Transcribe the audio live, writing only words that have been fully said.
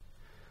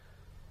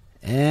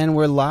And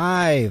we're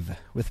live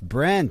with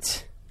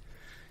Brent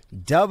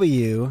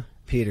W.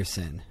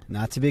 Peterson.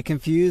 Not to be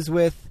confused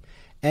with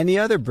any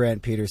other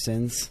Brent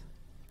Petersons.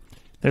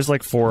 There's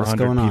like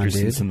 400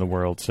 Petersons in the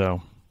world,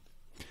 so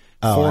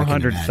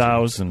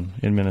 400,000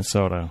 in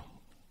Minnesota.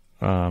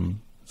 Oh,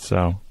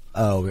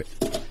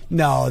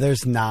 no,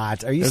 there's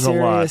not. Are you there's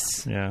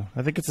serious? A lot. Yeah,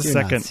 I think it's the You're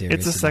second. not serious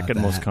It's the second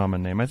about most that.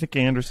 common name. I think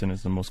Anderson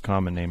is the most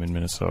common name in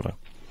Minnesota.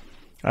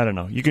 I don't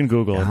know. You can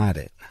Google Got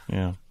it.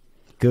 Yeah.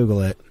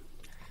 Google it.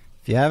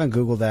 If you haven't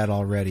Googled that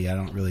already, I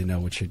don't really know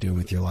what you're doing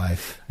with your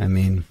life. I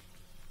mean,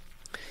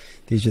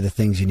 these are the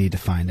things you need to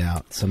find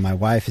out. So my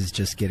wife is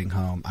just getting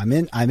home. I'm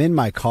in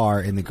my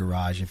car in the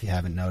garage, if you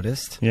haven't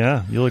noticed.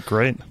 Yeah, you look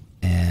great.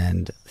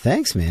 And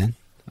thanks, man.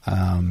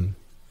 You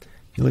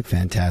look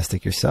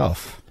fantastic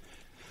yourself.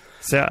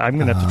 So I'm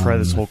going to have to try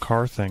this whole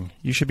car thing.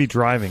 You should be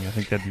driving. I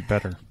think that'd be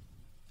better.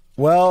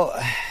 Well,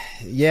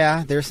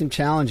 yeah, there's some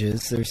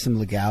challenges. There's some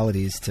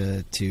legalities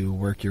to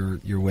work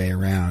your way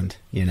around,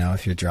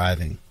 if you're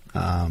driving.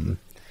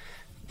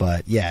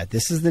 But yeah,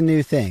 this is the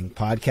new thing.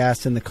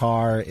 Podcast in the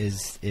car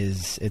is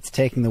it's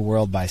taking the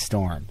world by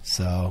storm.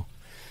 So,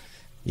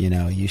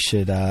 you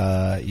should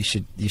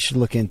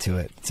look into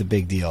it. It's a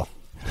big deal.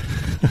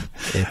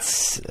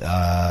 It's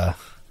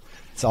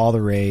all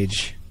the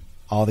rage.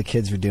 All the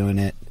kids are doing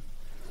it.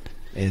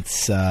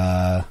 It's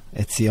the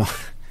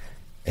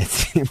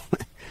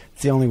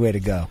only way to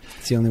go.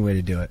 It's the only way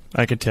to do it.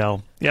 I could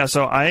tell. Yeah,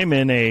 so I am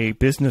in a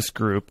business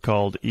group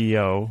called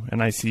EO,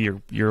 and I see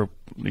you're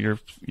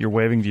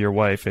waving to your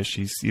wife as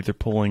she's either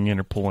pulling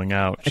in or pulling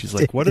out. She's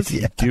like, "What is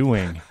he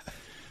doing?"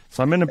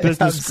 So I'm in a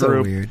business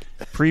group. Weird.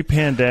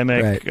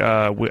 Pre-pandemic.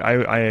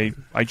 Right.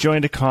 I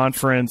joined a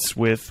conference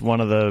with one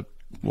of the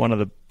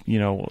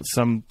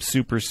some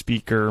super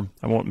speaker.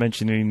 I won't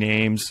mention any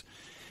names,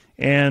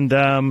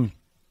 and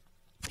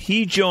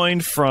he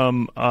joined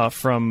from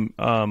Walt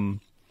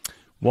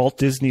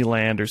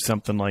Disneyland or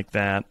something like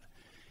that.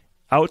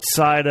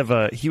 Outside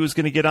of he was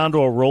going to get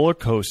onto a roller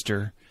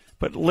coaster,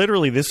 but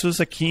literally this was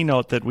a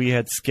keynote that we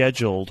had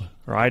scheduled,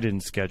 or I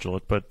didn't schedule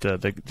it, but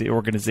the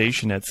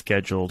organization had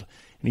scheduled,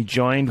 and he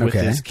joined with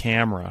his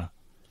camera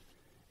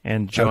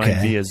and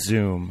joined via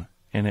Zoom,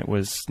 and it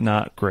was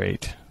not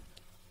great.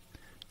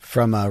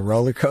 From a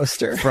roller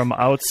coaster? From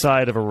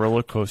outside of a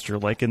roller coaster,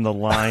 like in the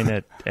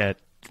line at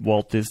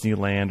Walt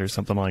Disneyland or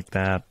something like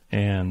that.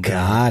 And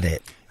Got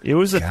it. It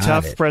was a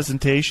tough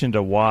presentation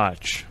to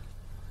watch.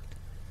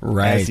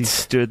 Right. As he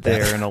stood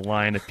there in a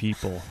line of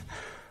people.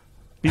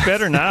 Be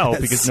better now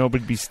because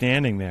nobody'd be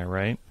standing there,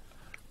 right?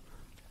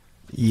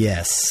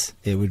 Yes,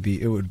 it would be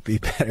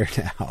better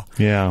now.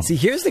 Yeah. See,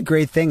 here's the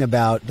great thing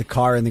about the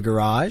car in the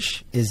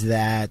garage is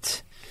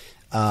that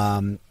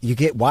I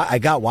got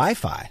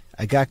Wi-Fi.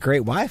 I got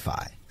great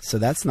Wi-Fi, so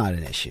that's not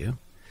an issue.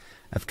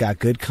 I've got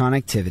good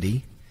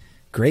connectivity,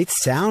 great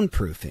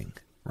soundproofing,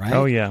 right?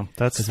 Oh yeah,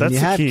 that's when you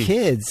the have key.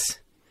 Kids,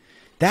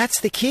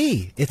 that's the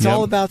key. It's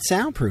all about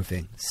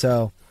soundproofing.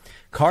 So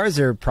cars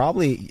are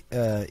probably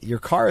your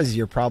car is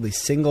your probably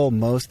single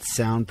most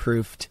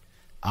soundproofed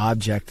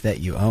object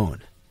that you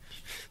own,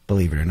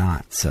 believe it or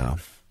not. So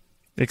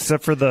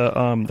except for the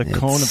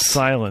cone of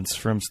silence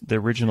from the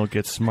original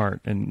Get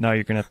Smart, and now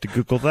you're gonna have to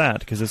Google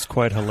that because it's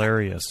quite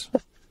hilarious.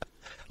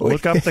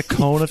 Look up the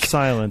cone of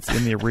silence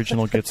in the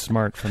original Get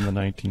Smart from the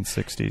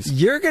 1960s.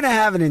 You're going to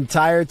have an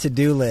entire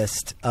to-do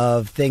list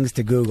of things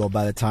to Google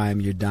by the time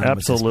you're done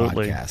with this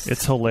podcast.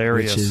 It's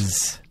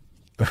hilarious.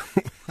 Which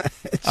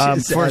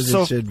is for as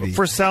it should be.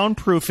 For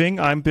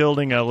soundproofing, I'm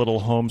building a little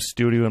home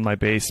studio in my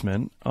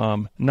basement.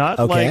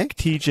 Not like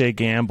TJ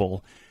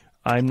Gamble.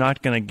 I'm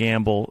not going to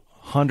gamble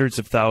hundreds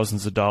of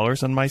thousands of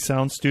dollars on my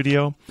sound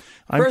studio.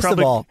 First of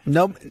all,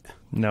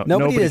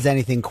 nobody does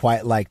anything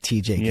quite like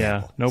TJ Gamble.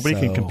 Yeah, nobody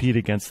can compete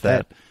against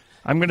that.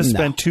 I'm going to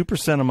spend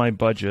 2% of my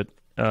budget,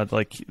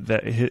 like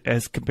that,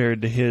 as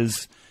compared to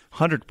his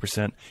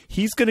 100%.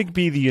 He's going to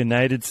be the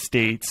United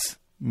States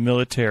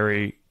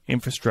military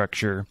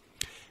infrastructure,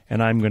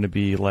 and I'm going to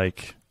be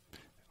like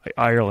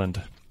Ireland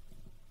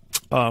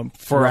for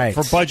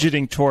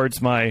budgeting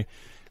towards my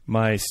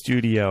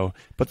studio.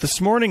 But this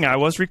morning I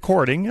was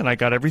recording, and I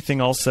got everything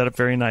all set up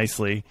very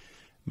nicely.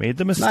 Made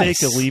the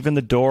mistake of leaving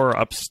the door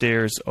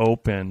upstairs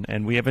open,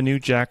 and we have a new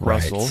Jack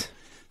Russell.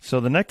 So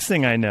the next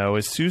thing I know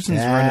is Susan's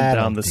running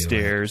down the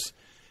stairs,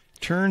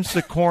 turns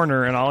the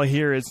corner, and all I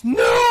hear is,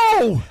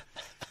 "No!"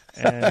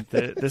 And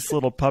this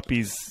little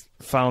puppy's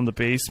found the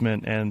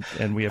basement, and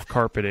we have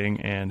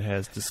carpeting, and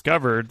has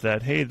discovered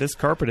that, hey, this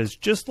carpet is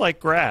just like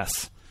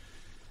grass.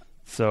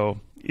 So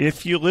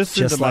if you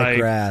listen to my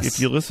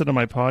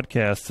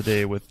podcast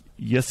today with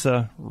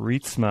Yissa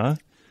Rietsma,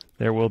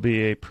 there will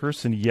be a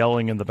person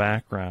yelling in the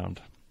background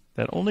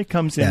that only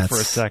comes in for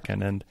a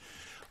second, and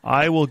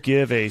I will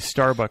give a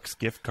Starbucks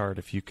gift card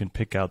if you can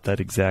pick out that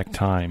exact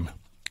time.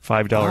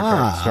 $5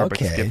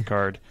 Starbucks gift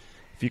card.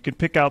 If you can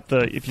pick out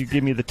if you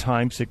give me the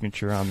time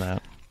signature on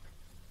that.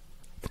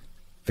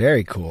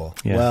 Very cool.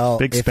 Yeah, well,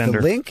 big spender.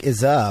 If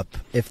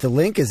the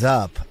link is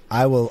up,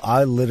 I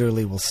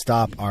literally will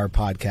stop our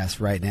podcast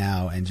right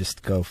now and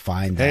just go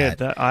find that.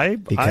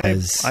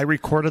 Because I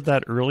recorded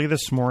that early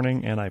this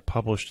morning and I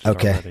published it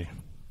already.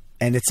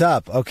 And it's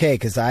up. Okay.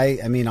 Cause I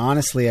mean,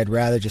 honestly, I'd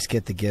rather just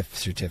get the gift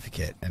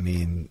certificate. I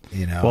mean,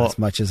 as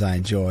much as I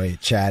enjoy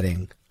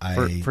chatting,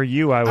 for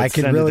you, I would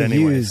could send really it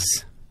anyways.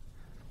 use.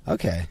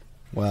 Okay.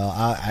 Well,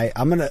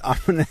 I'm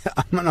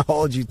gonna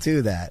hold you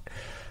to that.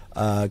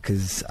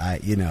 Cause I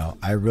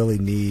really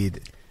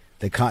need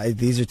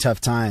these are tough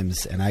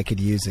times, and I could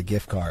use a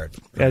gift card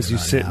as you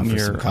sit in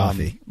your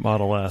coffee.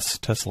 Model S,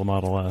 Tesla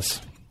Model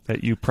S,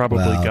 that you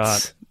probably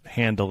got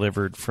hand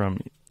delivered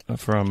from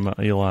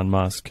Elon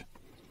Musk.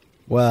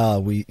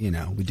 Well, we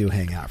do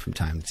hang out from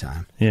time to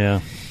time.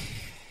 Yeah,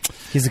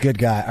 he's a good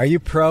guy. Are you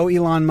pro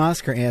Elon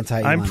Musk or anti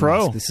Elon Musk? I'm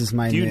pro. This is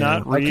my. Do you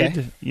not read?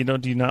 Okay.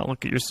 Do you not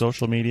look at your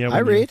social media? I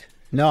read.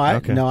 No,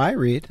 I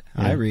read.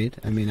 Yeah. I read.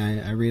 I mean,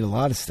 I read a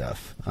lot of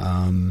stuff.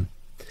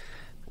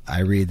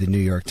 I read the New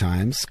York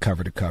Times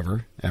cover to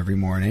cover every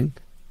morning.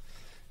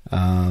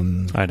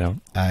 I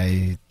don't. No,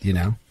 I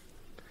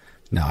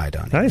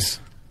don't. Nice.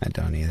 I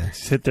don't either.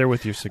 Sit there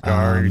with your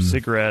cigar, or your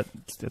cigarette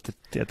at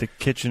the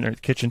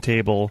kitchen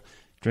table,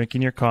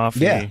 drinking your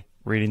coffee,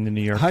 reading the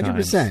New York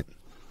Times. 100%.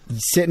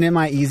 Sitting in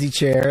my easy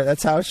chair.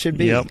 That's how it should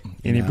be. Yep.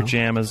 In your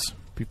pajamas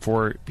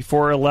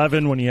before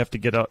 11 when you have to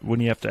get up, when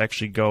you have to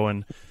actually go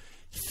and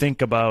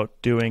think about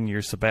doing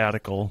your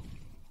sabbatical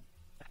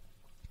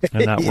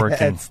and not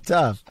working. It's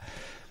tough.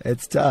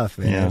 It's tough,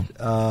 man.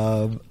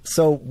 Yeah.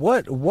 So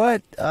what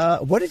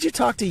did you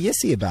talk to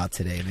Yissi about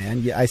today,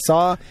 man? I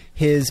saw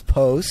his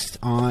post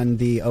on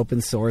the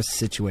open source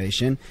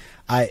situation.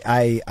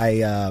 I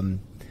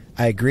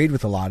agreed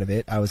with a lot of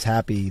it. I was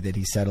happy that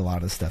he said a lot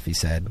of the stuff he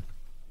said.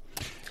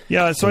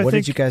 Yeah. So what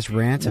did you guys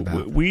rant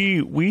about?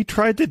 We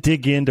tried to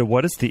dig into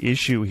what is the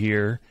issue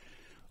here.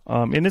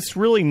 And it's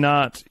really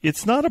not.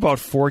 It's not about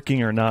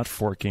forking or not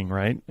forking,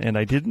 right? And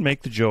I didn't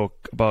make the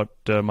joke about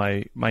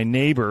my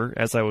neighbor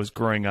as I was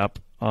growing up.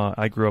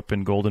 I grew up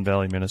in Golden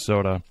Valley,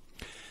 Minnesota,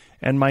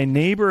 and my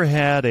neighbor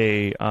had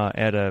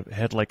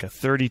had like a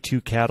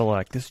 '32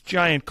 Cadillac, this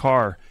giant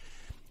car,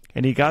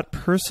 and he got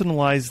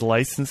personalized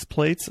license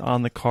plates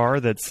on the car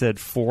that said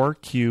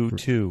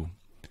 4Q2.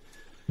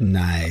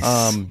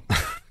 Nice.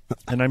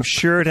 And I'm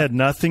sure it had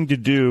nothing to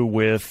do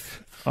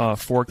with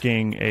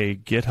forking a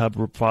GitHub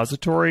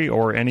repository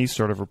or any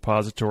sort of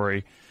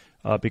repository,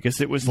 because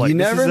it was like you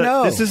never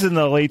know. This is in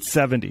the late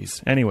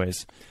 70s.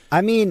 Anyways,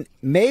 I mean,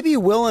 maybe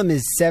Willem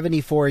is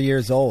 74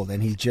 years old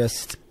and he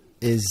just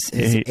is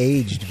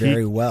aged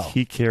very well.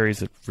 He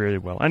carries it very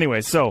well.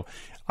 Anyway, so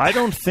I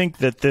don't think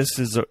that this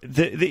is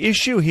the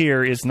issue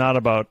here is not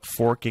about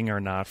forking or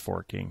not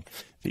forking.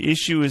 The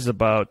issue is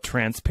about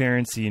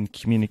transparency and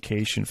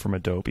communication from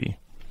Adobe.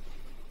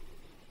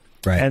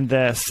 Right. And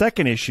the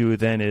second issue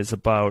then is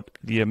about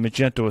the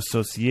Magento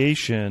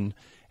Association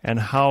and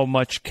how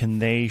much can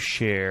they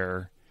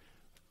share,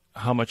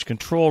 how much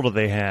control do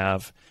they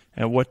have,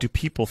 and what do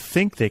people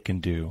think they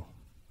can do?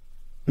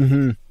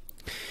 Mm-hmm.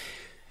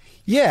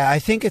 Yeah, I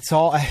think it's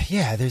all.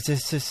 There's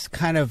this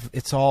kind of.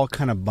 It's all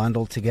kind of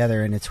bundled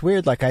together, and it's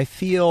weird. Like I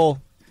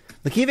feel,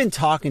 like even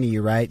talking to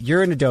you, right?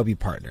 You're an Adobe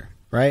partner,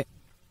 right?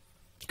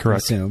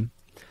 Correct. I assume.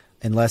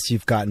 Unless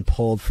you've gotten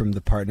pulled from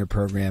the partner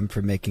program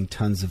for making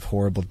tons of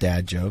horrible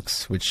dad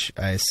jokes, which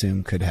I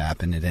assume could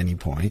happen at any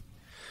point.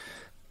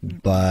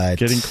 But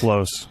getting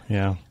close,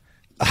 yeah.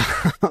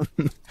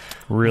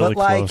 Really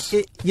close.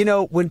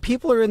 When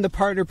people are in the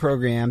partner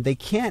program, they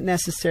can't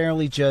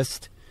necessarily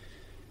just,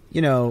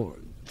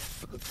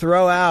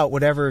 throw out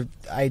whatever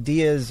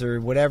ideas or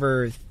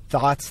whatever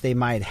thoughts they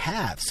might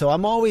have. So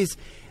I'm always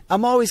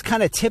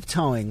kind of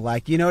tiptoeing,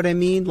 like, you know what I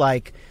mean?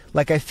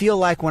 Like I feel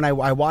like when I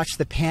watch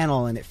the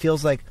panel and it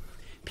feels like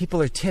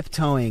people are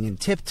tiptoeing and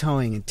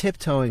tiptoeing and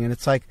tiptoeing, and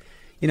it's like,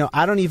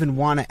 I don't even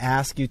want to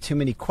ask you too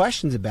many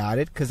questions about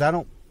it because I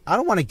don't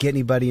want to get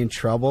anybody in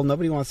trouble.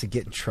 Nobody wants to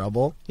get in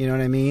trouble. You know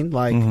what I mean?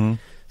 Like,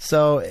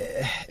 So,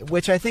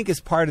 which I think is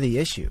part of the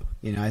issue.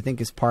 I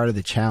think is part of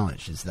the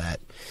challenge is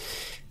that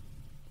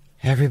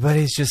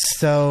everybody's just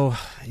so.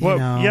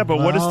 Yeah, but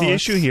what is the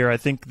issue here? I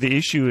think the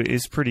issue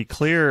is pretty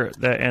clear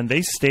and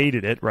they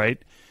stated it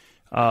right.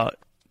 So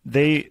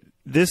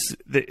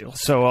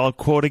I'll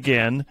quote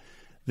again.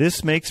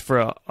 This makes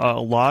for a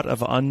lot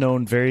of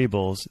unknown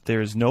variables.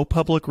 There is no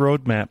public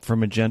roadmap for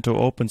Magento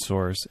open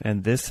source,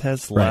 and this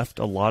has left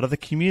a lot of the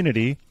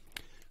community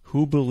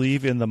who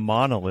believe in the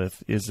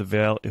monolith is a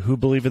valid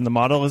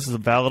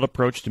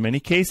approach to many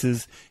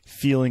cases,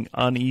 feeling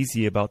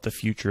uneasy about the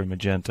future of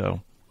Magento.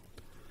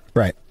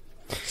 Right.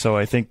 So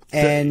I think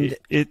and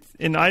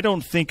I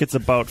don't think it's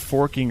about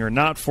forking or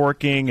not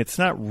forking. It's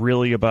not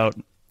really about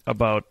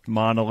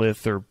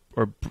monolith or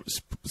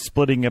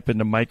splitting up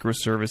into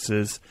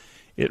microservices.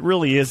 It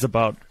really is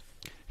about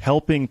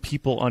helping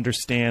people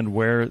understand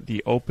where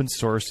the open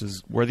source of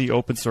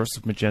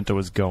Magento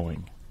is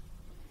going.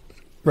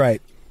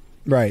 Right.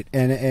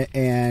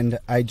 And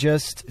I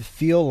just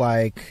feel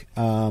like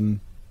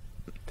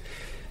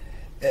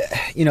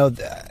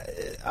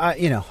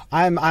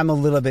I'm a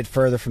little bit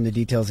further from the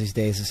details these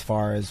days as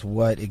far as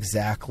what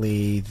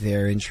exactly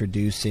they're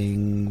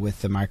introducing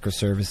with the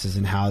microservices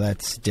and how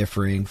that's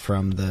differing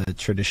from the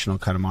traditional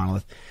kind of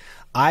monolith.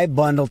 I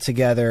bundle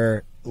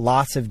together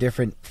lots of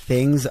different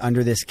things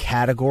under this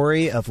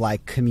category of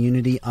like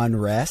community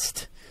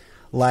unrest,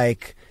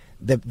 like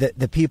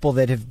the people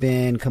that have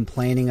been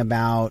complaining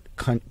about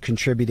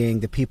contributing,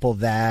 the people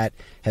that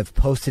have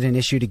posted an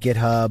issue to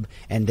GitHub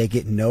and they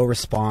get no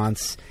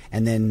response,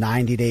 and then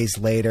 90 days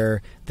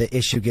later the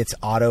issue gets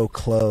auto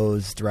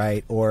closed,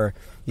 right? Or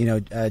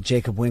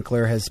Jacob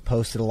Winkler has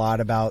posted a lot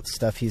about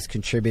stuff he's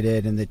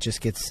contributed and it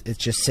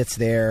just sits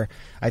there.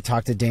 I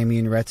talked to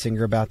Damian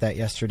Retzinger about that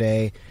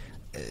yesterday.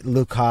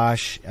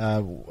 Lukash,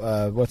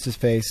 what's his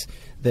face?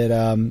 That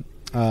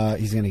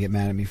he's going to get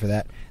mad at me for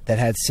that. That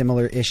had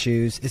similar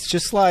issues. It's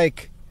just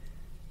like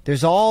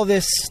there's all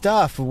this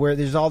stuff where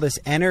there's all this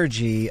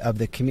energy of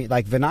the community.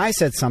 Like Vinay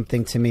said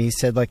something to me. He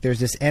said like there's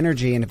this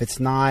energy, and if it's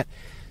not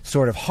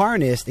sort of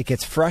harnessed, it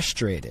gets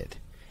frustrated.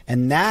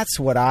 And that's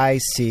what I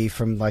see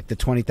from like the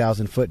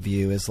 20,000 foot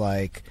view is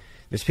like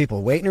there's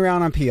people waiting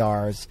around on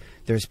PRs.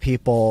 There's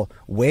people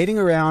waiting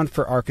around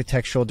for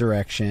architectural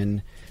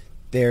direction.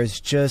 There's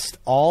just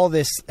all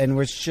this, and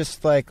it's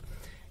just like,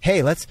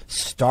 hey, let's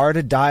start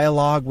a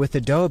dialogue with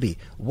Adobe.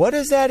 What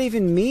does that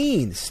even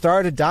mean?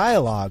 Start a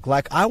dialogue?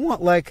 I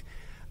want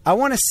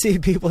to see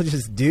people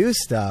just do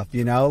stuff,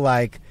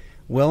 like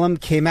Willem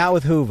came out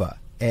with Huva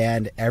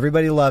and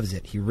everybody loves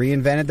it. He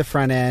reinvented the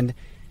front end.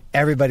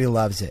 Everybody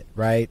loves it,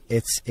 right?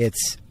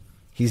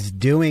 He's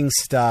doing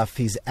stuff.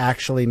 He's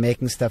actually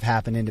making stuff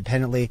happen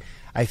independently.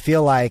 I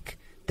feel like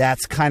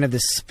that's kind of the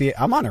spirit.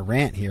 I'm on a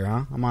rant here,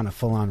 huh? I'm on a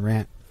full on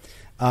rant.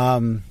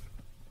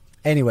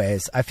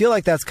 Anyways, I feel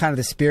like that's kind of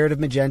the spirit of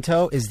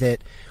Magento, is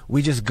that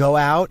we just go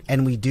out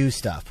and we do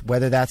stuff,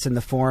 whether that's in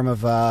the form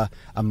of a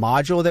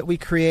module that we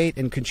create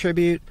and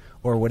contribute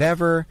or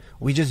whatever.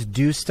 We just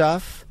do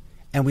stuff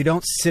and we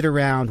don't sit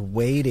around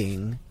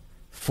waiting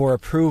for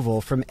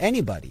approval from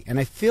anybody. And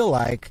I feel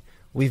like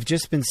we've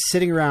just been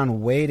sitting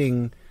around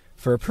waiting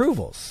for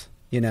approvals,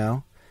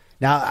 Now,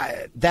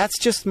 that's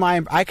just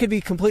I could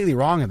be completely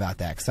wrong about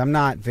that because I'm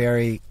not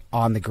very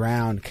on the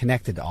ground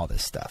connected to all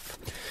this stuff.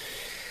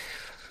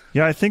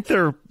 Yeah, I think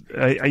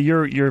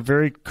you're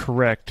very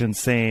correct in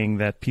saying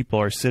that people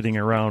are sitting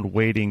around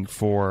waiting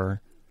for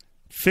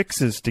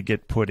fixes to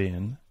get put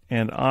in,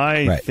 and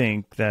I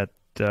think that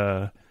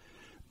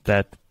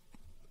that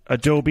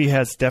Adobe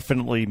has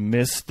definitely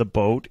missed the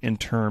boat in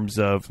terms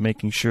of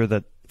making sure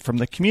that from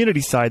the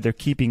community side they're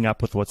keeping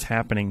up with what's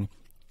happening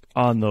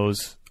on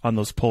those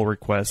pull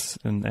requests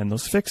and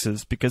those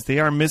fixes, because they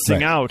are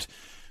missing out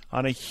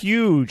on a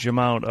huge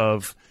amount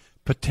of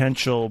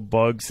potential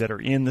bugs that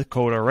are in the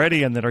code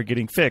already and that are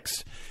getting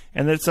fixed,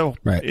 and it's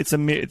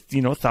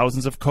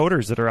thousands of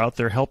coders that are out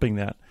there helping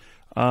that.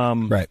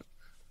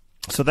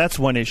 So that's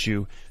one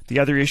issue. The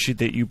other issue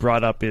that you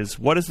brought up is,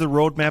 what is the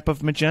roadmap of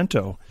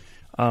Magento?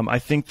 I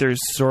think there's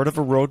sort of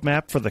a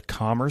roadmap for the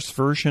commerce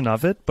version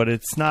of it, but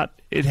it's not.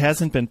 It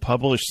hasn't been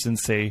published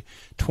since say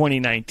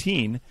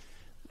 2019,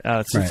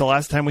 since the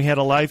last time we had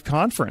a live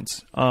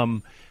conference.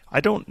 I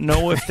don't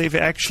know if they've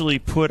actually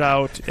put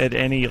out at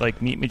any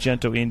like Meet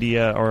Magento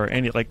India or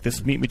any like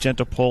this Meet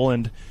Magento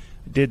Poland.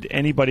 Did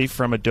anybody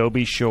from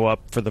Adobe show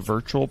up for the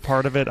virtual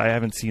part of it? I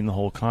haven't seen the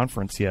whole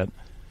conference yet.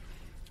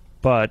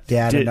 But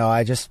yeah, I don't know.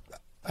 I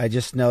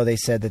just know they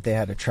said that they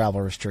had a travel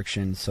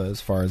restriction. So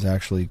as far as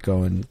actually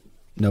going,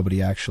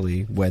 nobody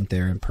actually went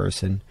there in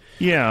person.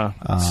 Yeah.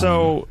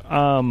 So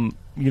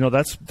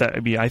that's that. I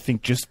mean, I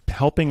think just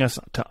helping us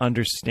to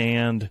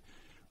understand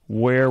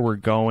where we're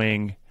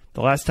going.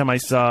 The last time I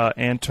saw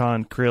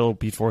Anton Krill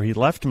before he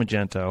left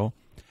Magento,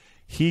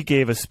 he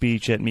gave a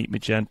speech at Meet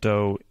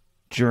Magento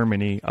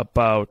Germany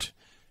about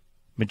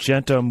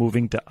Magento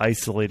moving to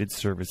isolated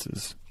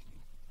services.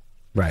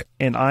 Right.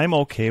 And I'm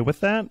okay with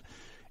that.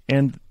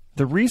 And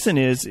the reason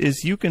is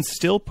you can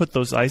still put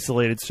those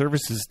isolated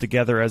services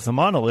together as a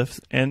monolith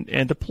and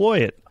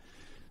deploy it.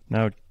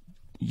 Now,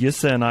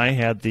 Yissa and I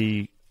had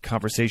the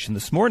conversation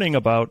this morning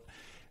about,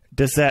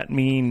 does that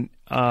mean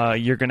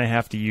you're going to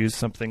have to use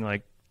something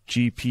like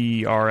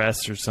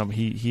GPRS or some,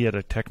 he had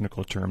a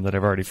technical term that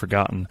I've already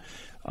forgotten.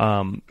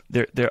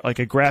 They're like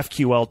a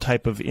GraphQL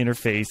type of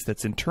interface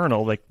that's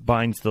internal, like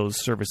binds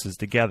those services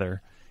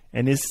together.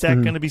 And is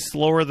that going to be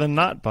slower than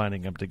not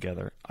binding them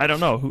together? I don't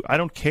know. I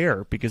don't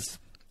care, because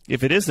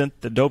if it isn't,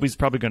 Adobe's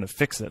probably going to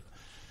fix it.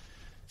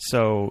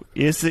 So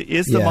is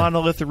the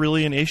monolith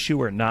really an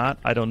issue or not?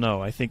 I don't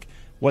know. I think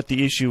what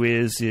the issue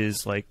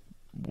is like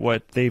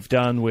what they've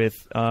done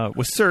with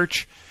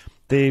search.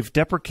 They've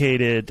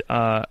deprecated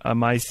a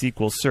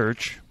MySQL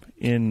search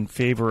in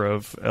favor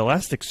of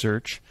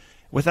Elasticsearch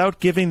without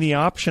giving the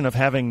option of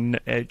having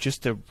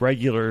just a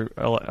regular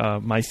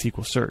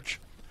MySQL search.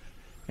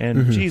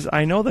 And geez,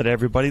 I know that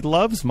everybody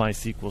loves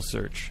MySQL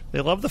search. They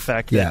love the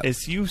fact that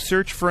as you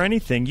search for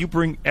anything, you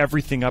bring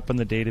everything up in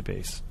the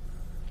database.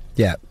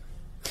 Yeah.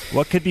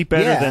 What could be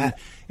better than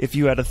if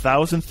you had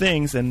 1,000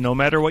 things and no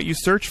matter what you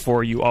search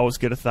for, you always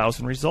get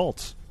 1,000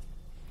 results?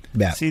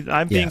 Yeah. See,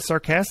 I'm being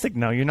sarcastic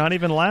now. You're not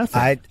even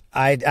laughing.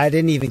 I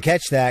didn't even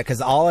catch that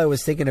because all I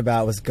was thinking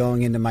about was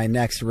going into my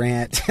next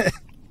rant.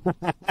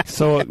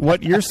 So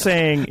what you're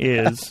saying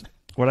is,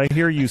 what I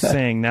hear you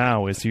saying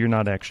now is you're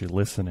not actually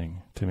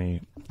listening to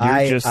me.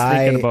 You're just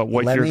thinking about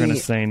what you're going to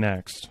say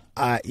next.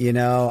 I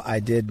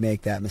did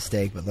make that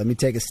mistake, but let me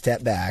take a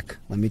step back.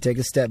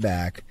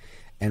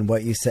 And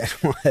what you said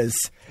was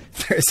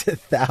there's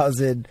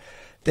 1,000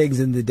 things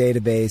in the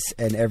database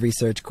and every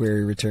search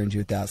query returns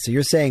you 1,000. So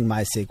you're saying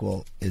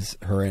MySQL is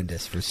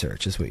horrendous for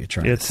search is what you're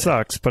trying to say. It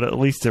sucks, but at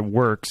least it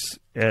works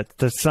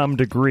to some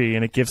degree,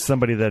 and it gives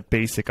somebody that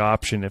basic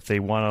option if they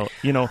want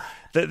to,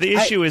 the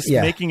issue is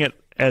making it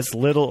as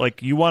little,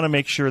 like you want to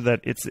make sure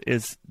that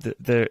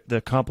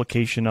the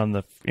complication on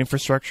the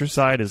infrastructure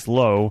side is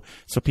low,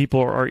 so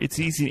it's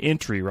easy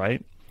entry,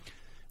 right?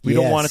 We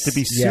don't want it to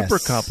be super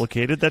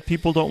complicated that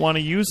people don't want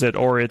to use it,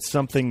 or it's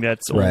something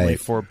that's only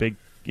for big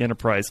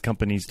enterprise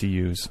companies to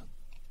use.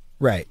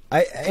 Right.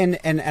 And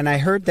I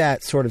heard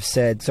that sort of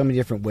said so many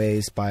different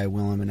ways by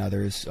Willem and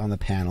others on the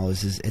panel.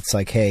 Is it's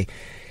like, hey,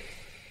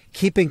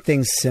 keeping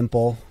things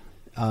simple,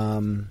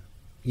 so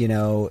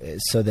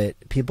that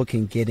people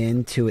can get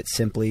into it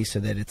simply, so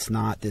that it's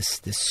not this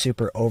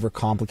super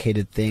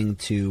overcomplicated thing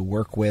to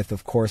work with.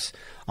 Of course,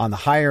 on the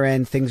higher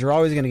end, things are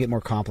always going to get more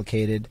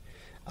complicated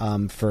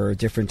for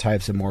different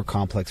types of more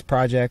complex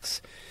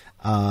projects.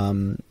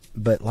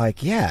 But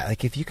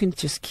if you can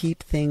just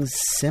keep things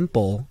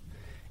simple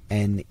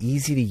and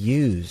easy to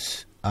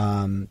use,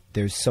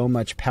 there's so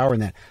much power in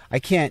that. I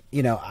can't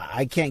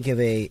give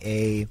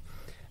a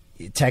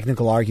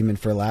technical argument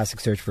for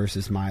Elasticsearch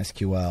versus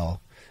MySQL.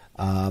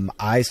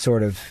 I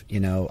sort of,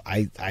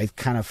 I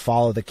kind of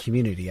follow the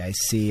community. I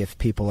see if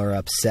people are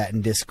upset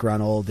and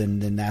disgruntled,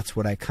 and then that's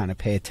what I kind of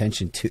pay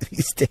attention to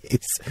these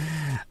days.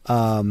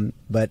 And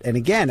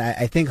again,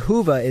 I think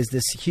Whova is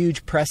this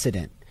huge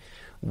precedent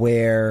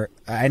where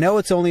I know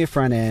it's only a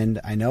front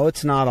end. I know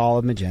it's not all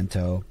of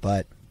Magento,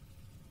 but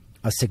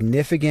a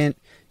significant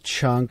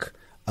chunk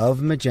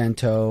of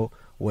Magento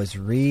was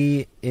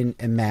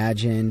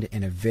reimagined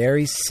in a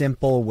very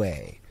simple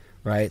way.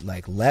 Right?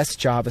 Like less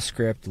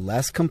JavaScript,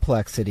 less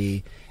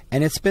complexity,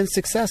 and it's been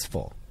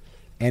successful.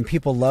 And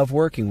people love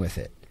working with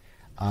it.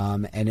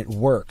 And it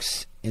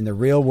works in the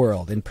real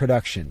world, in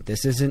production.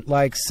 This isn't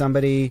like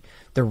the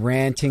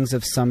rantings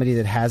of somebody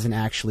that hasn't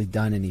actually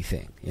done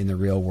anything in the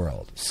real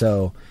world.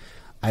 So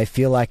I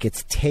feel like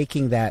it's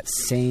taking that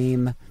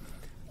same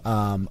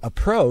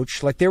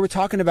approach. Like they were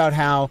talking about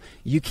how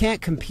you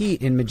can't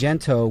compete in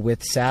Magento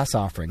with SaaS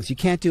offerings. You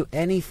can't do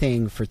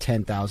anything for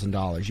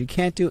 $10,000. You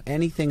can't do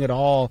anything at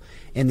all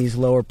in these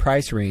lower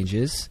price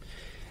ranges.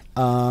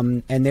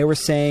 And they were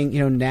saying,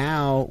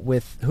 now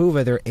with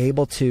Whova, they're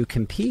able to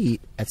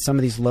compete at some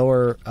of these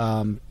lower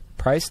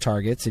price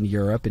targets in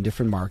Europe and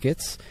different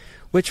markets,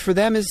 which for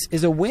them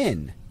is a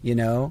win,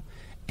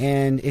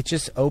 and it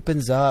just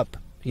opens up.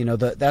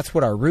 That's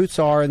what our roots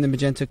are in the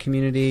Magento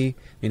community.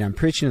 I'm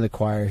preaching to the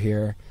choir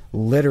here,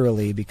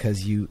 literally,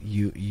 because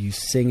you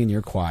sing in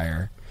your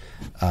choir.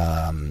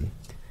 And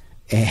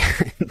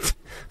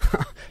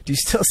do you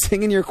still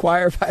sing in your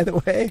choir, by the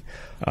way?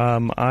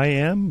 I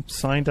am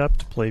signed up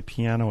to play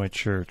piano at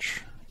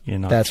church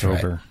in That's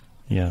October. Right.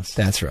 Yes.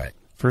 That's right.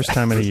 First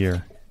time in a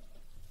year.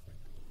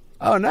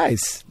 Oh,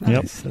 nice.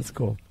 Yep. That's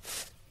cool.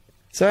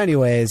 So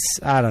anyways,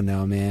 I don't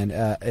know, man.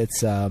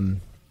 It's...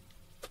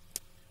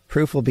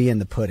 proof will be in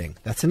the pudding.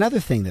 That's another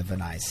thing that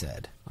Vinay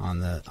said on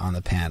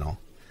the panel,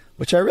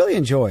 which I really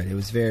enjoyed. It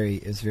was very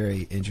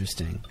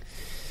interesting.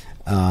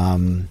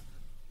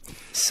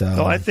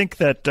 So I think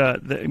that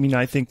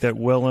I think that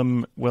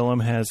Willem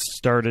has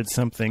started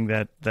something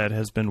that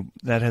has been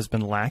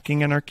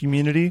lacking in our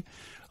community.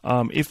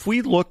 If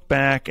we look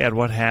back at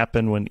what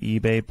happened when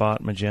eBay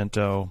bought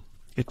Magento,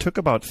 it took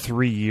about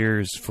 3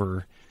 years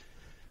for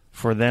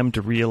them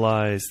to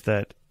realize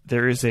that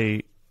there is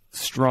a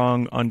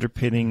strong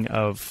underpinning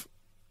of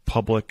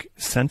public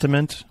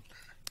sentiment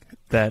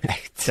that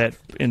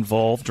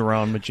involved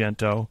around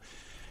Magento,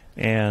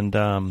 and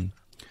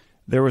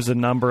there was a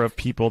number of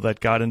people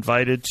that got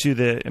invited to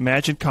the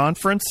Imagine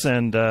conference,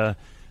 and they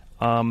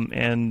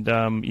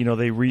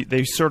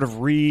sort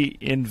of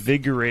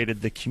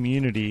reinvigorated the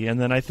community,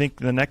 and then I think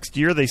the next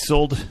year they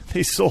sold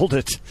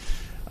it.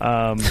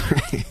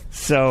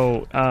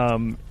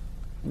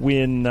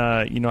 When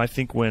I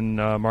think when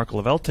Mark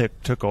Lavelle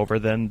took over,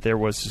 then there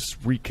was this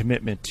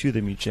recommitment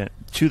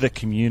to the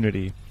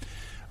community.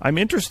 I'm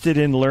interested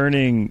in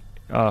learning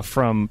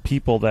from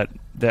people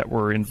that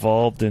were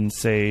involved in,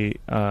 say,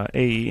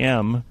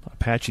 AEM,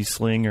 Apache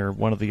Sling, or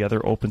one of the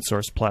other open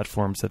source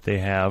platforms that they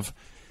have.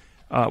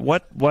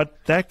 What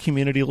that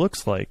community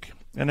looks like,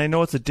 and I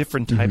know it's a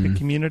different type of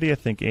community. I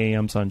think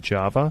AEM's on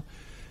Java,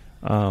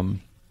 and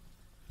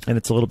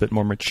it's a little bit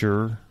more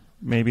mature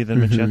maybe than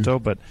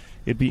Magento, but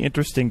it'd be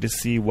interesting to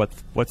see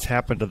what's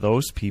happened to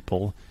those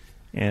people,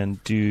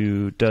 and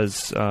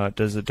does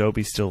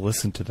Adobe still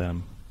listen to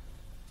them?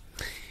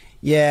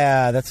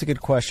 Yeah, that's a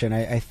good question.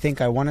 I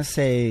think I want to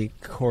say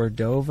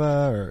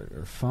Cordova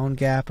or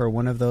PhoneGap or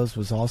one of those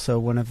was also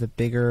one of the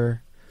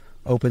bigger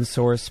open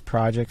source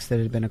projects that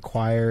had been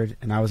acquired,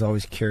 and I was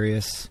always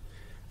curious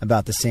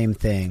about the same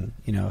thing.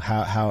 You know,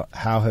 how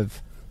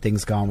have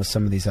things gone with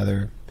some of these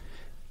other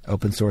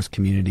open source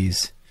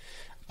communities?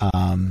 But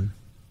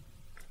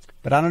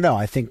I don't know.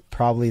 I think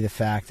probably the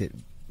fact that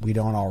we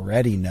don't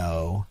already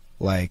know,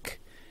 like,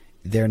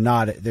 there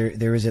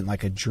isn't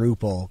like a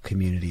Drupal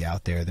community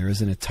out there. There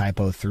isn't a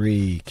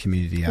Typo3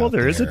 community out there. Well,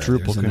 there is a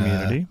Drupal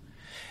community.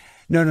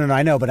 No,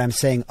 I know, but I'm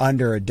saying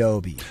under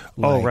Adobe.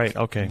 Oh, right.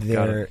 Okay.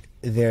 Got it.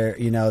 There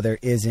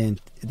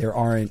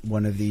aren't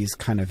one of these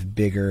kind of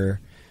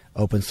bigger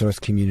open source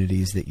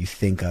communities that you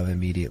think of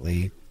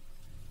immediately.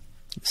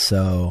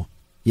 So,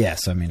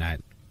 yes, I mean, I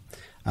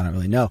don't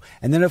really know.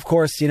 And then, of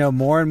course, you know,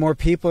 more and more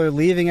people are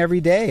leaving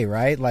every day,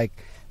 right? Like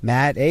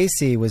Matt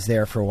Acey was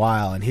there for a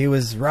while, and he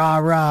was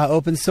rah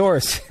open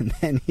source, and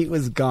then he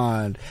was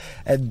gone.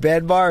 And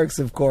Ben Marks,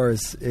 of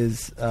course,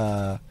 is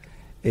now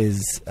at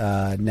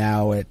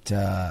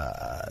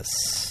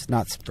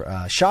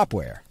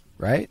Shopware,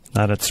 right?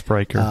 Not at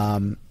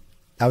Spryker.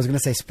 I was going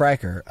to say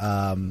Spryker.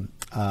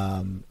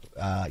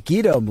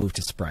 Guido moved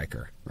to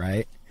Spryker,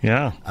 right?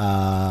 Yeah.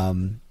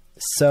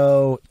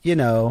 So, you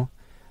know,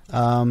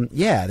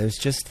 there's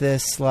just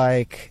this,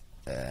 like,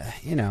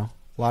 you know,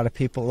 a lot of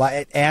people,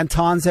 like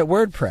Anton's at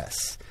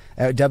WordPress,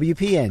 at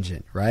WP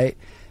Engine, right?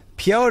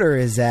 Piotr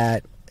is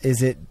at,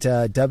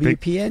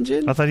 WP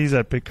Engine? I thought he's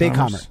at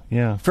BigCommerce.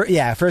 Yeah.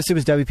 First it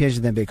was WP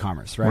Engine, then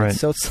BigCommerce, right?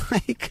 So it's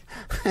like,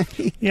 I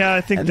mean, yeah,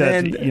 I think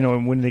that, you know,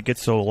 when they get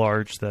so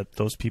large that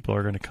those people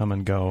are going to come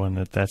and go, and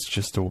that's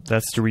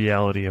the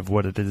reality of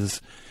what it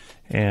is.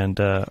 And,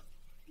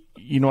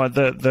 you know,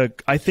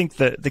 I think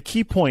that the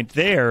key point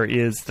there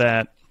is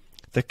that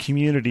the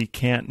community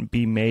can't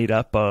be made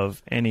up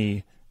of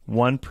any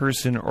one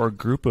person or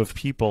group of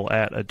people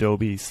at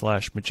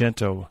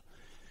Adobe/Magento.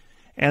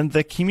 And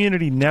the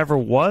community never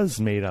was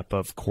made up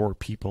of core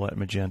people at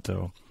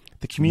Magento.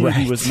 The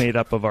community was made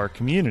up of our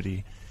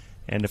community.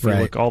 And if we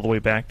look all the way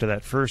back to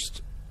that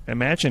first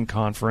Imagine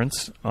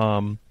conference,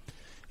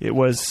 it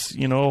was,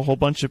 you know, a whole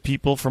bunch of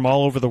people from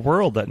all over the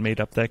world that made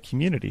up that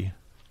community.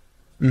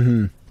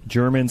 Mm-hmm.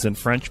 Germans and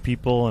French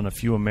people and a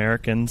few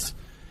Americans.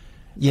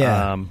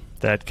 Yeah.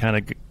 That kind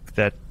of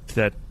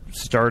that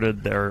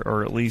started there,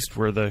 or at least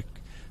were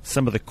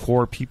some of the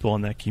core people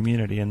in that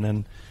community, and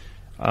then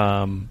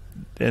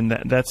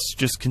that's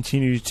just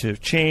continued to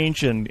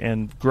change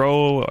and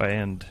grow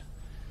and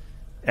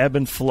ebb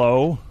and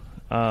flow,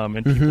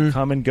 and people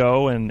come and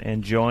go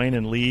and join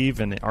and leave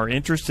and are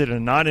interested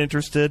and not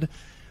interested.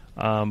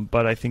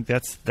 But I think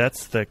that's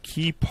the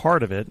key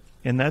part of it,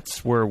 and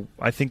that's where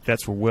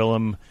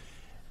Willem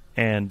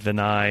and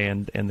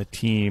Vinay and the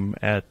team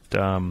at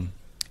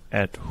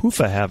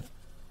Hoofa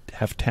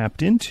have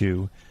tapped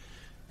into.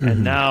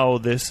 And now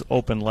this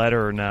open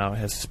letter now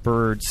has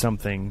spurred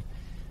something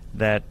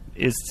that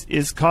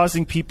is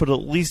causing people to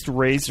at least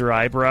raise their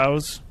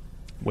eyebrows,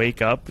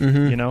 wake up,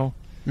 you know,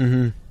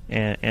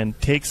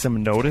 and take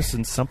some notice,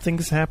 and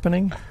something's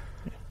happening.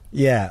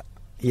 Yeah.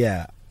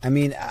 I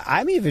mean,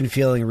 I'm even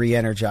feeling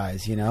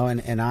re-energized, you know,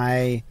 and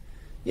I,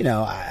 you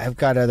know, I've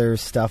got other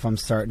stuff I'm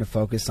starting to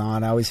focus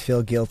on. I always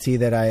feel guilty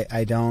that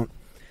I don't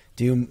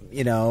do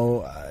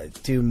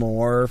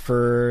more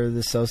for the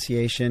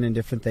association and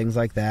different things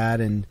like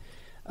that. And,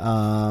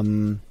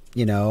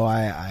 you know,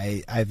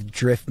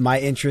 my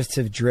interests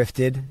have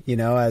drifted, you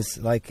know, as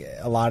like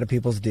a lot of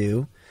people's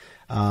do.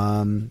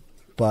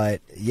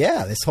 But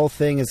yeah, this whole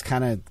thing has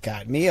kind of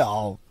got me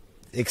all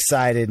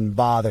excited and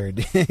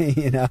bothered,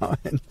 you know,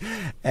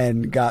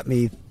 and got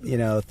me, you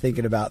know,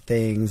 thinking about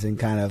things and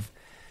kind of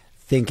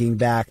thinking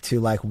back to,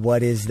 like,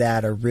 what is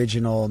that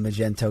original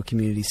Magento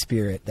community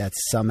spirit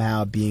that's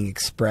somehow being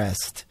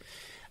expressed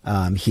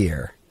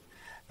here.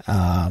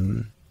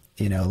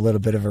 You know, a little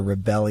bit of a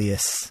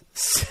rebellious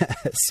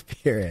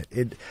spirit,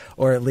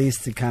 or at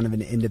least a kind of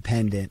an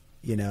independent,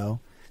 you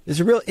know. There's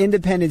a real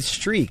independent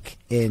streak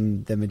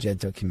in the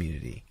Magento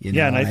community. You know?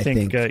 Yeah, and I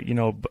think you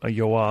know,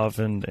 Yoav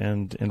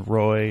and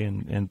Roy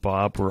and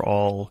Bob were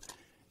all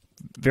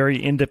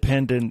very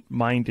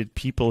independent-minded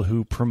people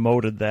who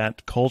promoted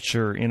that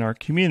culture in our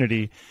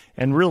community.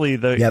 And really,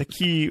 the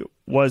key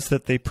was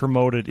that they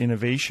promoted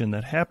innovation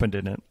that happened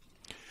in it.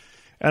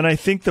 And I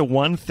think the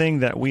one thing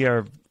that we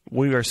are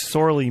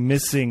sorely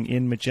missing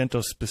in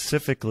Magento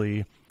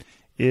specifically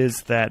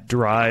is that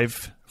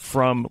drive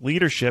from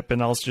leadership,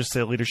 and I'll just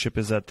say leadership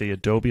is at the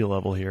Adobe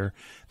level here,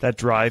 that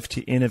drive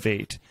to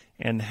innovate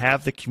and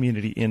have the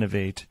community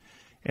innovate.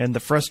 And the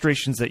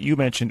frustrations that you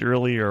mentioned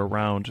earlier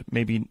around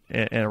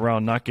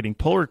around not getting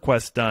pull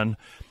requests done,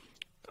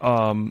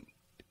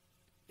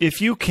 if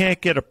you can't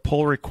get a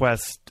pull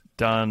request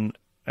done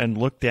and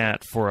looked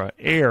at for an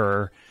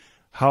error,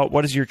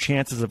 what is your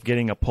chances of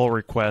getting a pull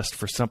request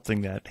for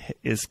something that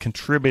is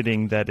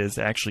contributing, that is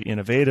actually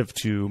innovative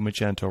to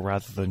Magento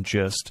rather than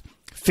just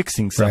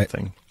fixing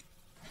something?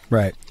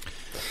 Right.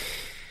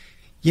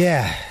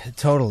 Yeah,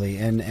 totally.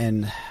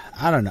 And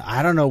I don't know.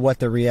 I don't know what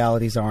the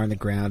realities are on the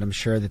ground. I'm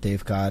sure that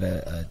they've got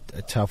a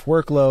tough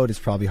workload. It's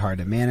probably hard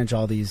to manage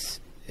all these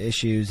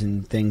issues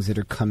and things that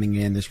are coming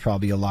in. There's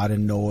probably a lot of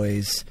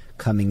noise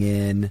coming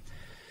in.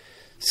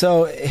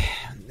 So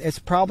it's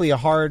probably a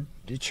hard,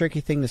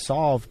 tricky thing to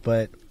solve,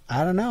 but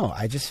I don't know.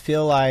 I just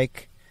feel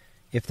like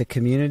if the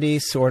community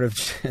sort of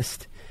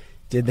just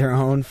did their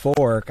own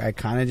fork, I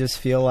kind of just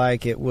feel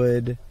like it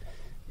would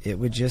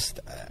just,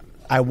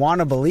 I want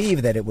to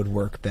believe that it would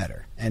work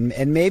better.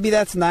 And maybe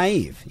that's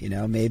naive,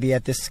 maybe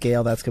at this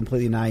scale that's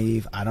completely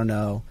naive. I don't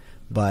know.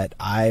 But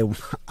I'm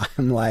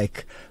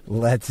like,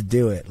 let's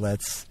do it.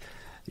 Let's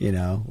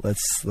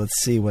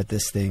see what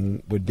this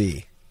thing would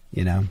be,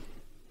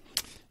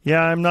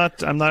 Yeah, I'm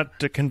not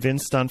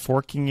convinced on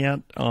forking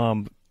yet.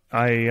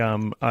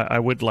 I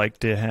would like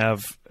to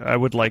have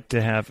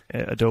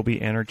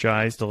Adobe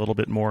energized a little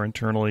bit more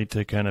internally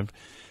to kind of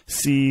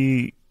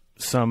see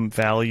some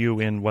value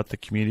in what the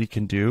community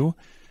can do.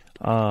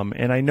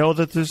 And I know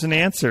that there's an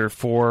answer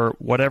for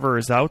whatever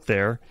is out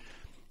there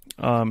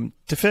to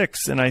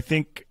fix. And I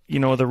think,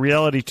 the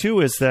reality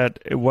too is that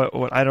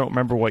what I don't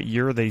remember what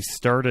year they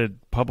started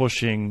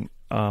publishing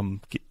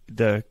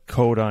the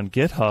code on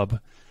GitHub.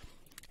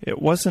 It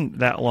wasn't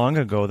that long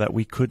ago that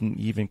we couldn't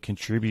even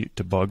contribute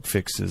to bug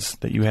fixes,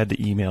 that you had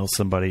to email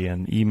somebody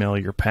and email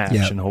your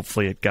patch, and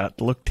hopefully it got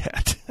looked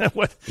at.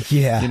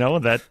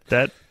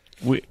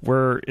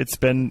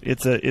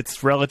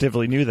 It's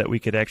relatively new that we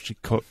could actually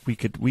we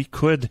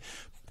could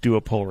do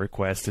a pull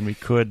request, and we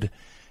could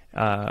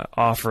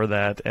offer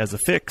that as a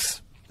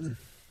fix.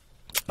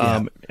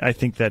 I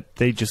think that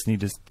they just need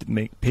to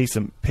pay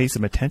some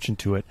attention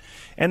to it.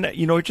 And,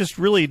 just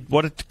really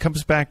what it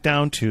comes back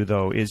down to,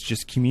 though, is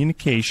just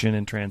communication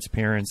and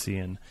transparency.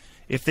 And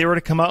if they were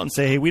to come out and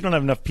say, hey, we don't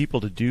have enough people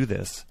to do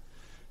this,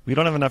 we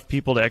don't have enough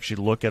people to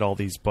actually look at all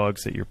these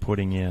bugs that you're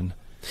putting in.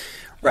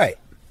 Right.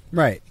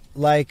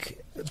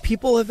 Like,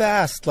 people have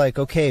asked, like,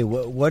 okay,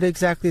 what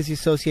exactly is the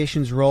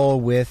association's role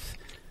with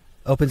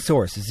open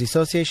source? Is the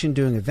association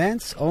doing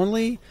events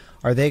only?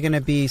 Are they going to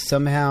be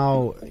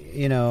somehow,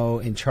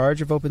 in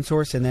charge of open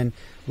source? And then,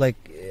 like,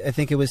 I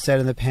think it was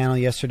said in the panel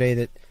yesterday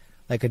that,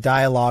 like, a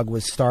dialogue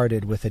was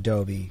started with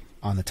Adobe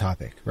on the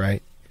topic,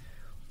 right?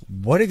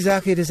 What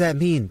exactly does that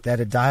mean, that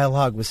a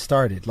dialogue was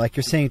started? Like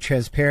you're saying,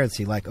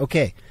 transparency. Like,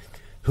 okay,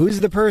 who's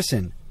the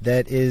person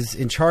that is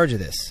in charge of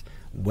this?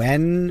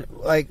 When,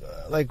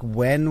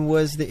 when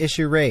was the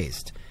issue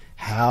raised?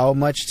 How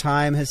much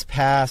time has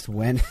passed?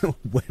 When are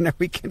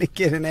we going to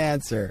get an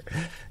answer?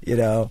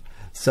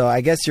 So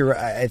I guess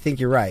I think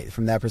you're right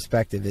from that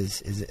perspective.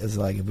 Is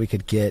like, if we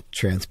could get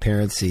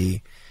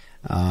transparency,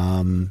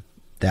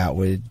 that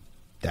would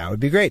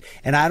be great.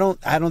 And I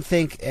don't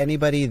think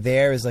anybody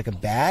there is like a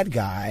bad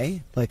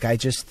guy. Like, I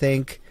just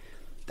think,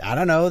 I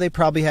don't know, they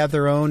probably have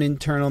their own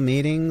internal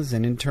meetings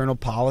and internal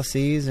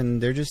policies,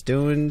 and they're just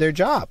doing their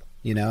job,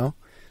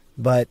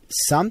 But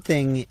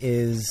something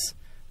is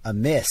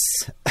amiss.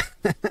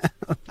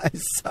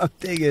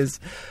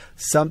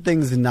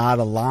 Something's not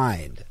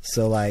aligned.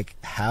 So, like,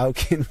 how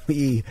can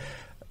we?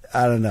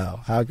 I don't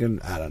know.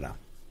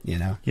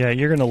 Yeah,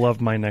 you're gonna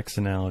love my next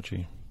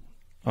analogy.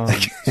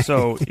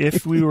 So,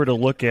 if we were to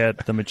look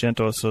at the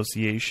Magento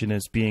Association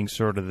as being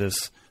sort of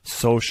this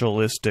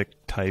socialistic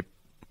type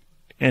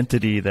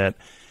entity that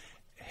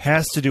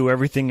has to do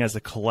everything as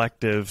a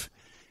collective,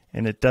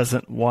 and it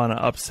doesn't want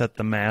to upset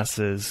the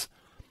masses.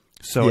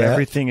 So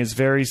everything is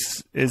very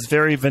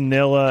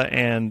vanilla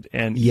and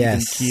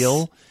even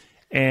keel.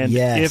 And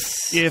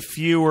if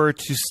you were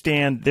to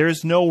stand,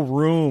 there's no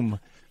room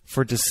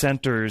for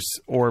dissenters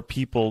or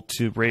people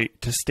to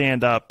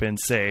stand up and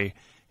say,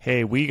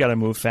 hey, we got to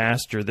move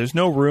faster. There's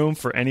no room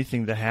for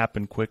anything to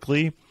happen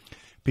quickly,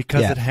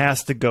 because it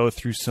has to go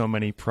through so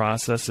many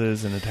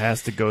processes, and it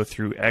has to go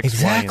through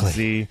X, Y, and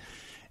Z.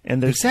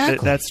 And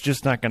that's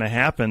just not going to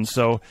happen.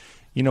 So,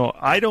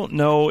 I don't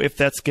know if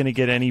that's going to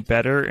get any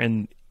better,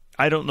 and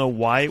I don't know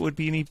why it would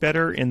be any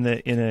better in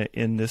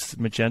this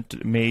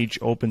Magento Mage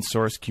Open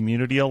Source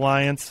Community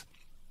Alliance.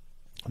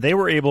 They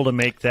were able to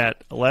make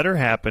that letter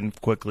happen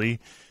quickly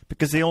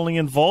because they only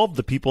involved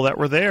the people that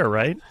were there,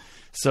 right?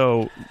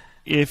 So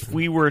if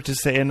we were to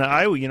say, and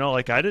I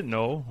didn't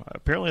know,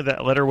 apparently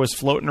that letter was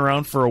floating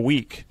around for a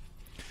week.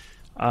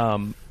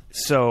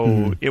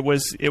 It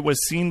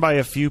was seen by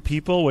a few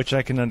people, which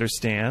I can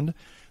understand.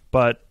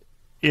 But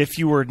if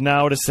you were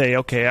now to say,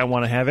 okay, I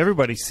want to have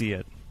everybody see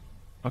it.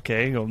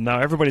 Okay, well, now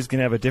everybody's going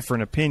to have a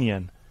different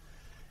opinion,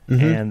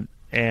 and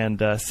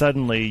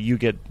suddenly you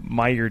get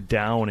mired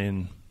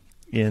down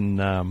in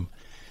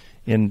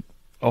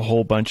a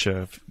whole bunch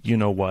of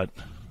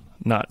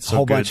not so a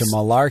whole good bunch of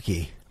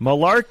malarkey.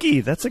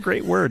 Malarkey, that's a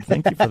great word.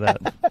 Thank you for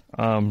that.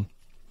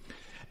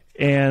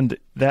 And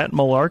that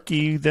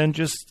malarkey then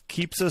just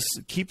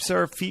keeps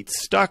our feet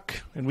stuck,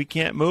 and we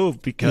can't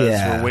move because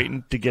we're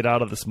waiting to get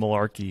out of this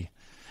malarkey.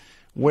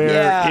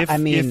 Where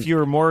if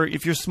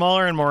you're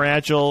smaller and more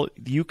agile,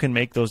 you can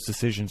make those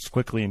decisions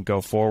quickly and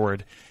go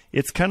forward.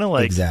 It's kind of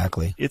like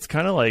It's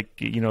kind of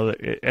like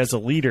as a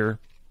leader,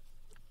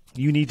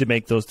 you need to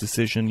make those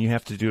decisions. You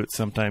have to do it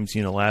sometimes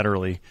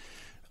unilaterally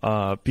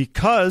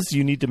because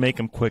you need to make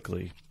them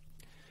quickly.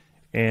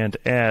 And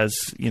as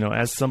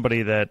as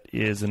somebody that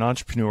is an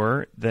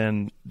entrepreneur,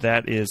 then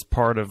that is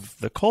part of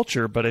the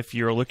culture. But if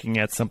you're looking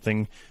at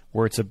something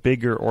where it's a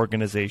bigger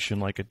organization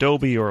like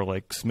Adobe or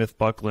like Smith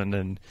Buckland,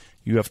 and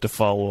you have to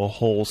follow a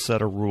whole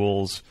set of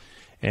rules,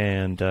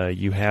 and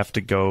you have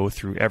to go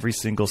through every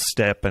single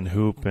step and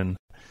hoop, and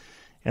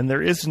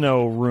there is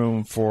no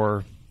room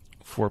for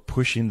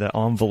pushing the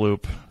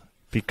envelope,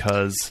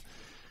 because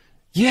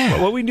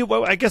what we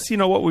do, I guess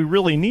what we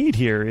really need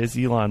here is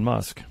Elon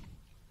Musk.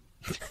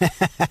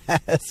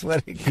 That's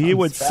what he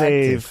would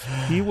save.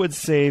 He would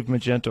save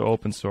Magento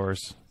open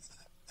source.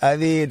 I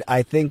mean,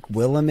 I think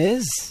Willem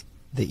is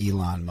the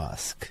Elon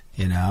Musk,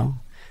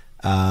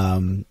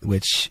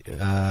 which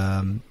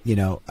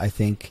I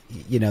think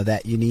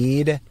that you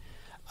need.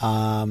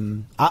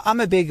 I'm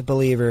a big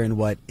believer in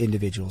what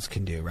individuals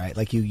can do, right?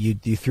 Like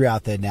you threw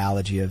out the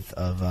analogy of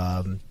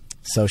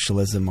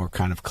socialism or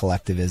kind of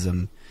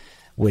collectivism,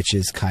 which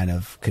is kind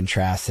of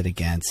contrasted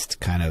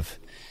against kind of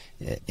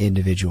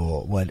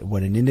individual, what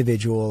an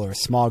individual or a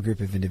small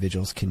group of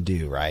individuals can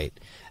do, right?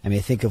 I mean,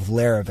 think of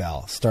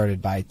Laravel,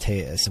 started by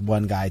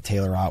one guy,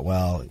 Taylor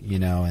Otwell,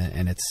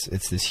 and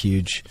it's this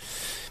huge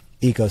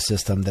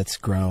ecosystem that's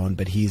grown,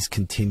 but he's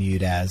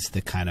continued as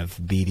the kind of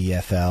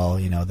BDFL,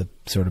 the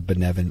sort of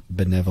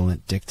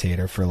benevolent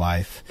dictator for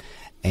life,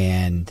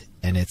 and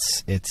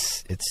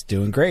it's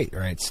doing great,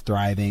 right? It's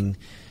thriving,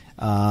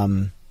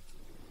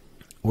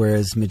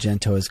 whereas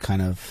Magento is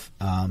kind of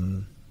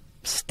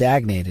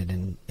stagnated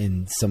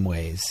in some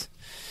ways.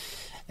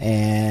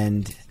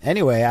 And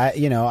anyway,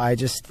 I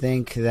just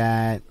think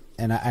that,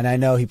 and I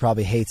know he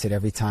probably hates it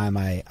every time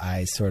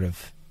I sort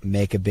of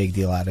make a big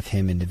deal out of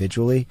him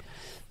individually,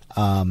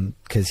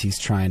 because he's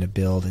trying to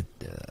build a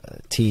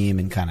team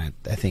and kind of,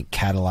 I think,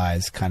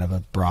 catalyze kind of a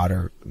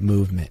broader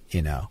movement,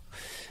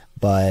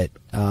 but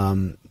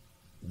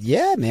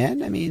yeah,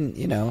 man. I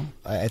mean,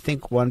 I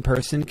think one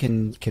person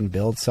can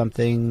build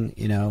something,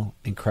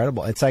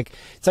 incredible. It's like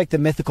the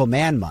Mythical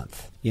Man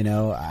Month.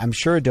 I'm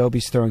sure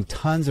Adobe's throwing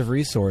tons of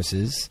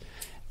resources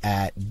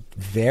at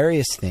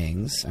various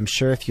things. I'm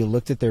sure if you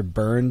looked at their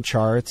burn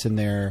charts and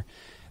their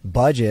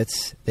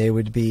budgets, they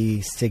would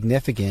be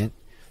significant.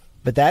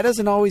 But that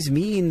doesn't always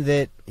mean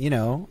that,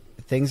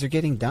 things are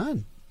getting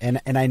done. And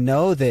I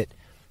know that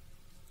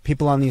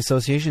people on the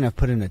association have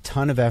put in a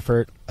ton of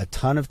effort, a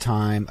ton of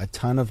time, a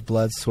ton of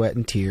blood, sweat,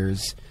 and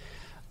tears.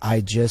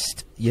 I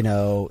just,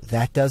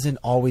 that doesn't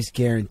always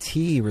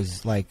guarantee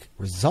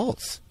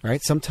results,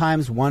 right?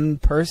 Sometimes one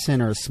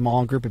person or a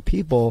small group of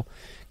people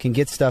can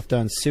get stuff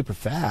done super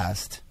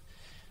fast,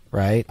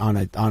 right? On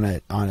a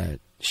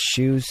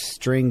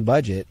shoestring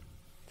budget.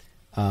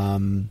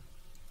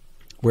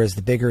 Whereas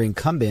the bigger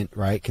incumbent,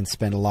 right, can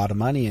spend a lot of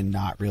money and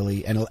not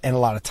really, and a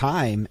lot of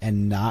time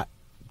and not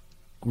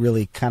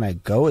really kind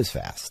of go as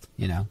fast,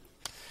 Yeah,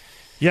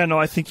 no,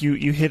 I think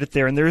you hit it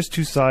there, and there is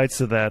two sides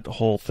to that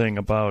whole thing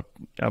about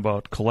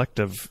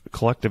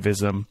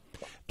collectivism.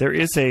 There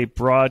is a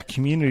broad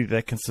community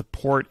that can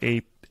support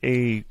a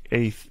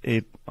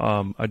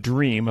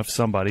dream of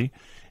somebody,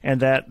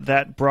 and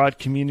that broad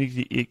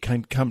community, it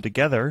can come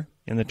together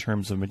in the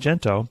terms of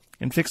Magento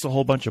and fix a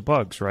whole bunch of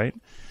bugs, right?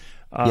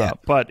 Yeah.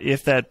 But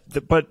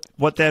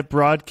what that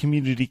broad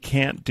community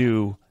can't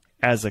do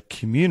as a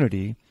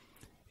community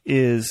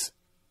is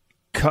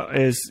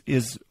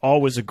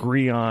always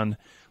agree on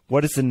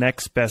what is the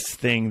next best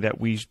thing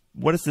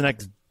what is the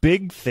next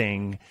big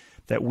thing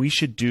that we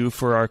should do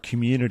for our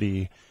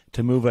community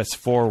to move us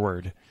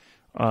forward.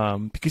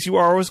 Because you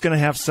are always going to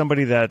have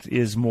somebody that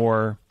is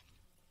more,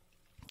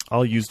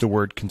 I'll use the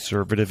word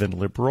conservative and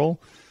liberal,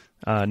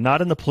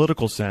 not in the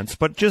political sense,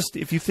 but just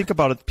if you think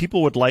about it,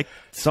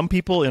 some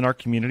people in our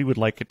community would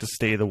like it to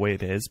stay the way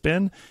it has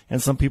been,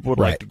 and some people would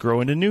like to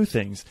grow into new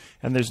things.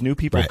 And there's new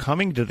people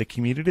coming to the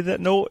community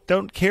that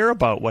don't care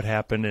about what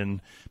happened in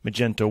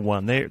Magento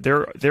 1.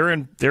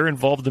 They're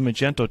involved in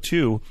Magento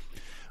 2,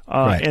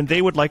 and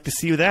they would like to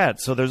see that.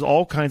 So there's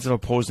all kinds of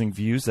opposing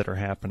views that are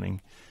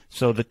happening.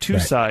 So the two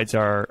sides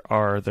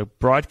are the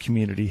broad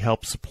community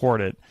helps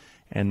support it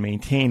and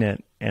maintain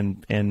it,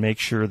 and make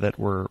sure that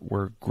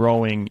we're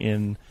growing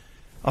in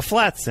a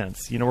flat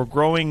sense. We're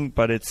growing,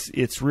 but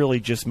it's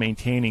really just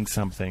maintaining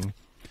something.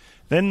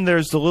 Then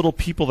there's the little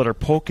people that are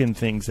poking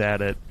things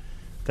at it,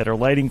 that are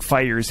lighting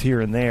fires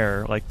here and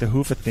there, like the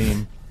Hoofa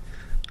theme.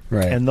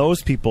 Right. And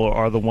those people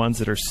are the ones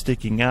that are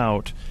sticking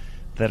out,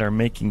 that are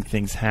making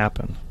things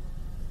happen.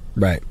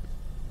 Right.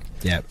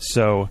 Yeah.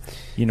 So,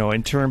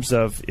 in terms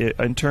of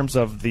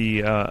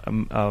the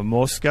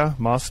Mosca,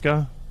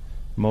 MOSCA.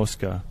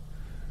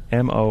 In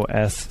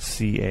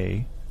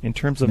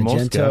terms of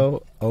Magento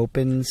Mosca,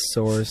 Open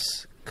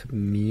Source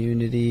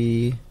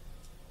Community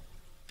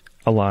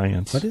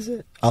Alliance. What is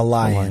it?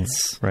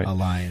 Alliance. Right.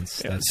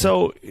 Alliance.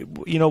 So,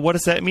 what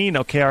does that mean?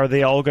 Okay, are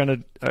they all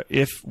going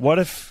to? What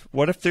if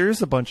there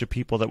is a bunch of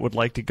people that would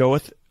like to go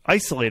with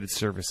isolated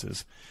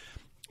services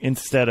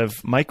instead of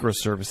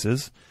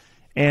microservices,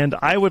 and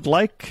I would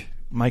like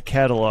my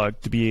catalog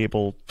to be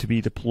able to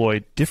be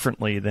deployed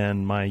differently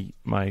than my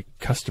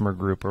customer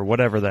group or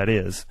whatever that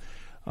is.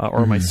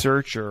 or my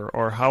search,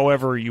 or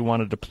however you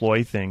want to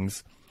deploy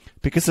things,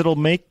 because it'll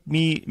make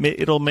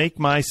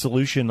my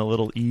solution a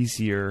little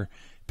easier,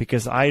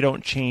 because I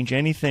don't change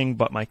anything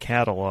but my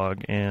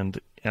catalog, and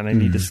I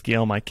need to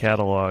scale my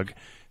catalog.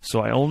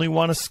 So I only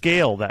want to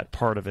scale that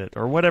part of it,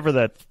 or whatever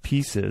that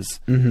piece is.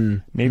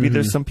 Maybe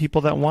there's some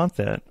people that want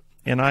that.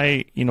 And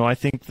I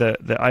think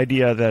the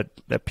idea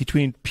that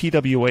between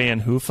PWA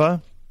and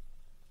Hoofa,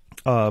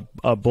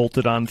 a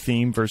bolted on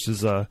theme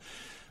versus a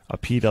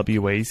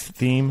PWA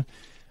theme,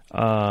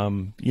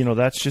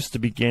 that's just the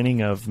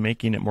beginning of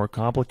making it more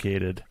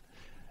complicated.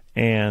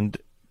 And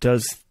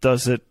does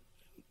it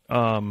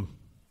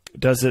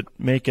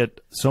make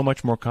it so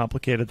much more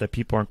complicated that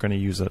people aren't going to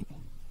use it?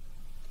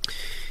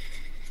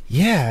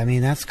 Yeah, I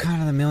mean, that's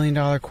kind of the $1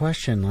 million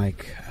question.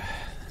 Like,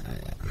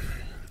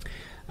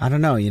 I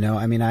don't know,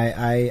 I mean,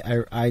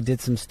 I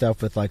did some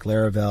stuff with like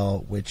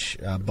Laravel, which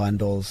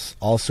bundles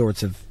all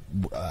sorts of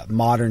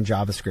modern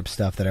JavaScript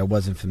stuff that I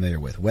wasn't familiar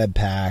with,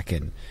 Webpack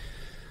and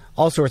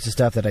all sorts of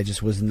stuff that I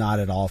just was not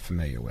at all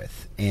familiar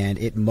with. And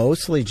it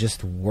mostly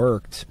just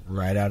worked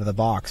right out of the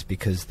box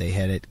because they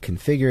had it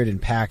configured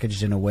and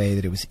packaged in a way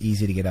that it was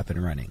easy to get up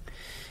and running,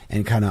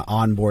 and kind of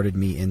onboarded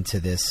me into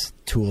this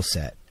tool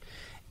set.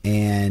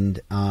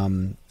 And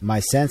my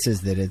sense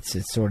is that it's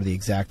sort of the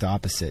exact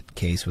opposite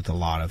case with a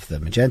lot of the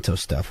Magento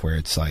stuff, where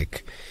it's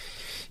like,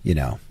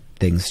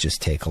 things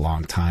just take a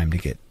long time to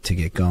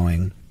get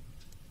going,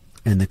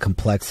 and the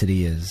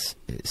complexity is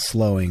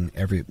slowing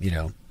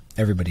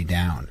everybody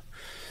down.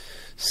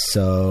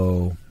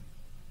 So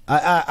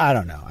I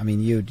don't know. I mean,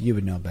 you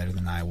would know better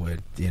than I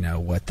would,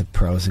 what the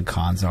pros and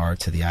cons are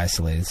to the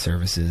isolated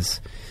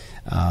services.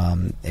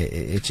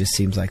 It just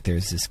seems like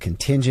there's this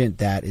contingent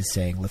that is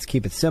saying, let's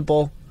keep it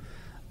simple.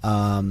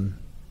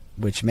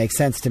 Which makes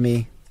sense to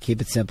me.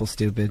 Keep it simple,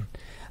 stupid.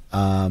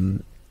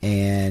 And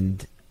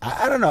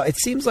I don't know. It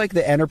seems like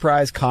the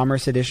Enterprise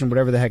Commerce Edition,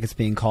 whatever the heck it's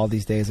being called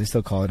these days, I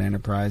still call it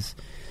Enterprise,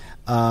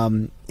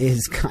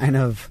 is kind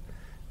of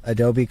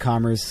Adobe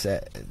Commerce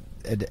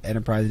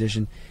Enterprise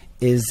Edition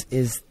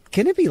is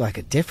going to be like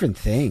a different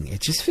thing. It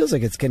just feels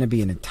like it's going to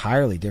be an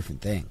entirely different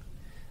thing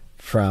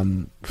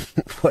from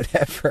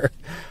whatever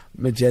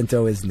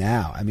Magento is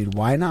now. I mean,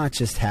 why not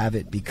just have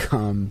it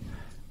become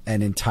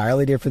an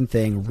entirely different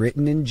thing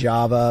written in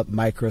Java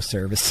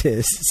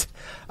microservices?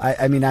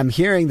 I mean, I'm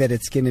hearing that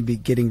it's going to be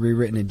getting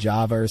rewritten in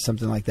Java or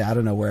something like that. I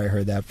don't know where I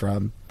heard that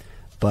from,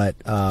 but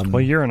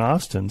well, you're in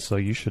Austin, so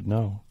you should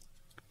know.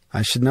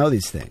 I should know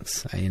these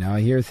things. I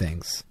hear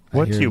things.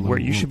 Where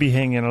you should be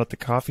hanging out at the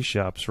coffee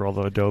shops where all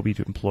the Adobe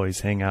employees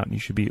hang out, and you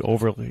should be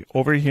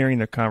overhearing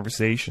their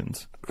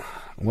conversations.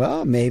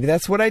 Well, maybe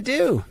that's what I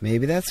do.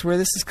 Maybe that's where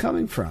this is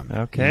coming from.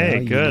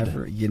 Okay,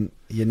 good.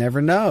 You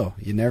never know.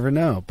 You never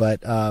know.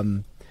 But,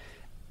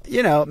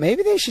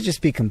 maybe they should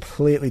just be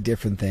completely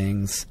different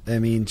things. I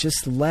mean,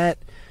 just let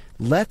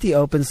the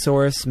open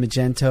source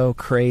Magento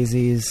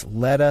crazies,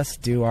 let us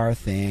do our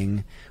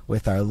thing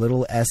with our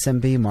little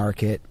SMB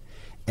market,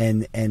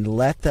 and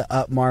let the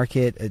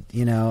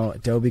upmarket,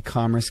 Adobe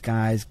Commerce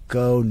guys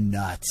go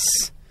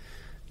nuts.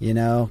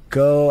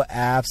 Go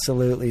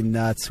absolutely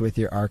nuts with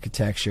your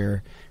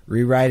architecture.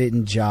 Rewrite it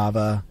in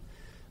Java.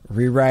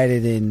 Rewrite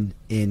it in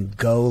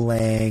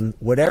Golang.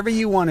 Whatever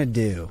you want to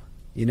do.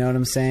 You know what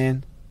I'm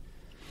saying?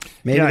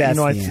 Maybe that's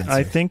the answer.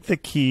 I think the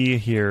key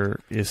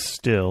here is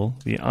still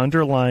the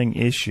underlying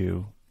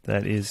issue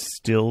that is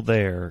still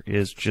there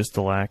is just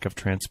the lack of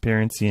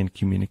transparency and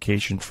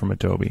communication from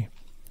Adobe.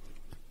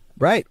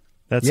 Right.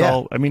 That's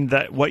all. I mean,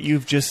 that what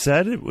you've just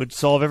said, it would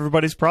solve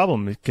everybody's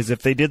problem. Because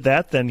if they did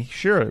that, then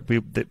sure,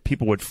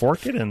 people would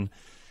fork it, and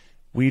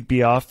we'd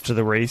be off to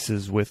the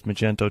races with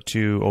Magento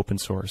 2 open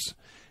source.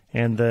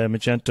 And the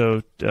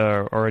Magento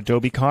or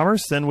Adobe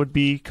Commerce then would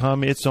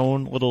become its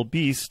own little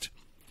beast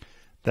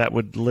that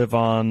would live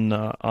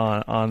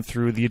on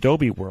through the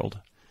Adobe world.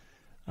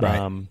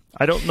 Right.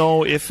 I don't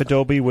know if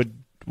Adobe would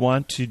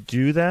want to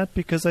do that,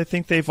 because I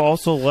think they've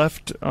also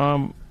left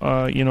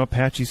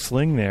Apache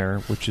Sling there,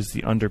 which is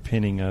the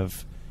underpinning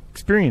of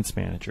Experience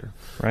Manager,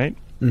 right?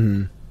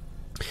 Mm-hmm.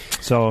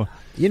 So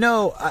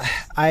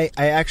I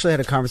actually had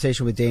a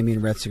conversation with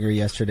Damien Retzinger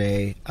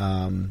yesterday.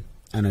 I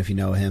don't know if you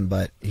know him,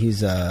 but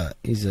he's a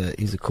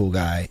cool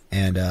guy,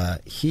 and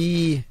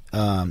he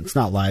it's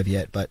not live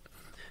yet, but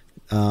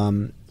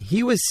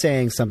he was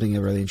saying something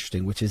really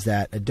interesting, which is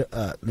that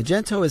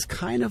Magento is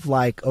kind of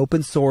like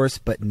open source,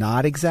 but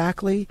not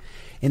exactly,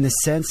 in the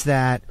sense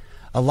that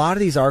a lot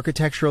of these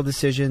architectural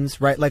decisions,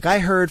 right? Like I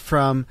heard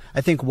from,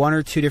 I think, one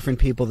or two different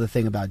people the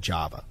thing about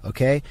Java,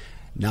 okay?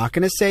 Not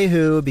going to say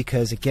who,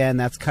 because again,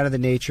 that's kind of the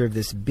nature of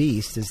this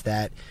beast, is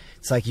that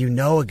it's like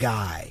a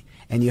guy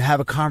and you have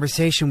a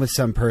conversation with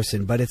some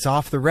person, but it's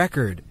off the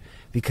record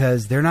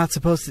because they're not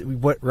supposed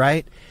to,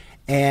 right?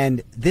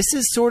 And this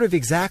is sort of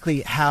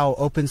exactly how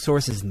open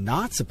source is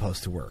not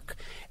supposed to work.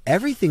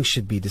 Everything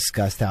should be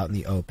discussed out in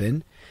the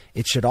open.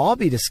 It should all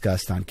be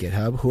discussed on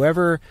GitHub.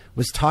 Whoever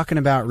was talking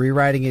about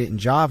rewriting it in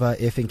Java,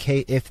 if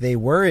they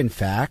were in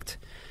fact,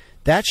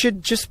 that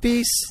should just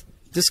be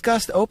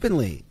discussed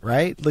openly,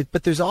 right? Like,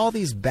 but there's all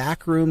these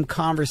backroom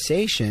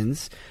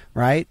conversations,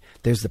 right?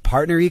 There's the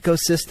partner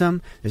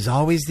ecosystem. There's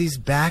always these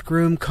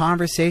backroom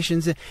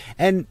conversations.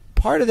 And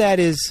part of that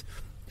is,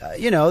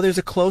 there's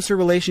a closer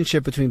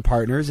relationship between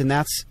partners, and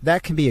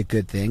that can be a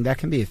good thing. That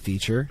can be a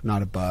feature,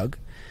 not a bug.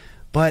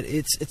 But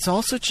it's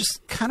also just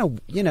kind of,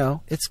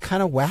 it's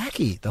kind of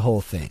wacky, the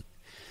whole thing.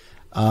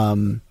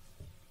 But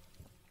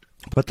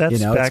that's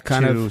back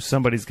to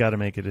somebody's got to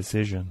make a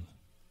decision.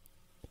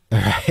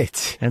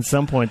 Right. At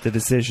some point, the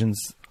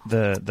decisions,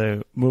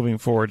 the moving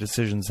forward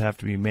decisions have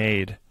to be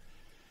made,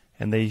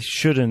 and they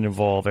shouldn't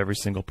involve every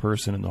single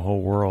person in the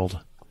whole world.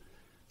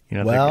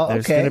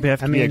 There's going to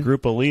have to be a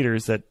group of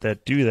leaders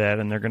that do that,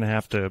 and they're going to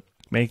have to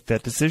make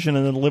that decision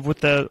and then live with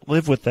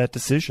that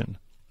decision.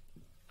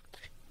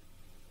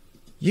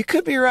 You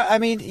could be right.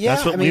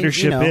 That's what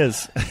leadership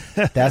is.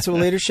 That's what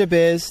leadership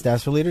is.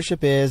 That's what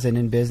leadership is. And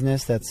in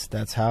business,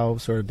 that's how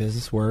sort of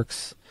business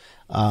works.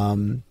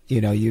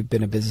 You've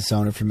been a business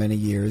owner for many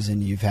years,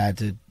 and you've had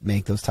to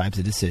make those types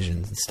of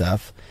decisions and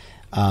stuff.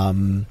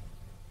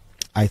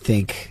 I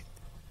think,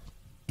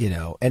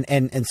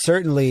 and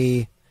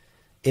certainly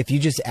if you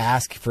just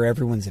ask for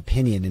everyone's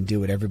opinion and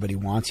do what everybody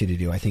wants you to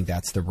do, I think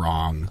that's the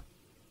wrong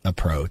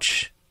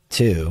approach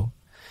too.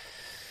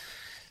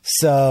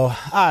 So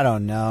I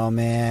don't know,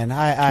 man.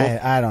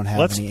 I don't have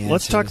any answers.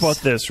 Let's talk about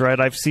this, right?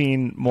 I've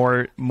seen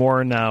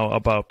more now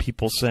about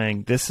people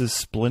saying this is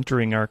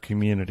splintering our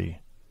community.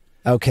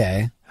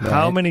 Okay.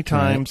 How many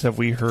times have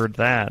we heard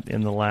that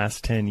in the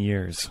last 10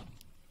 years?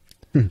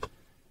 That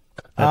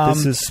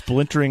this is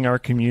splintering our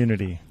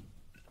community.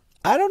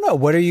 I don't know.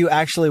 What are you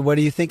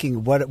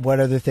thinking? What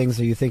other things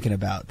are you thinking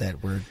about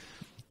that were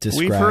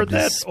described? We've heard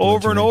that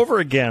over and over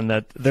again,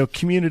 that the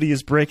community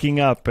is breaking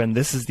up and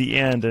this is the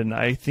end. And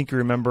I think you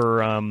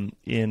remember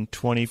in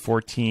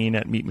 2014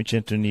 at Meet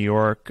Magento New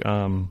York,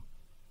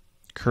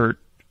 Kurt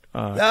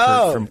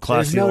from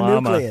Classy Llama.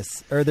 There's no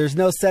nucleus, or there's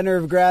no center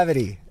of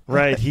gravity.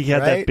 Right. He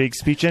had that big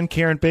speech. And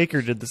Karen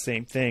Baker did the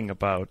same thing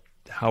about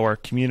how our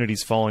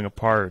community's falling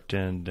apart.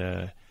 And,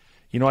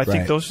 I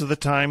think those are the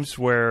times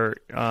where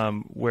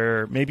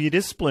maybe it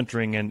is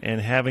splintering,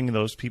 and having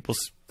those people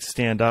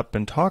stand up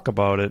and talk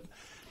about it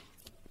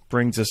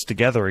brings us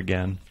together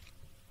again.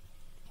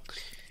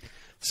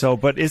 So,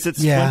 but is it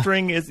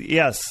splintering? Yeah.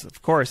 Yes,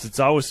 of course, it's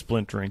always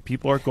splintering.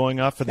 People are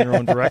going off in their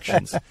own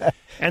directions.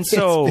 And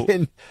so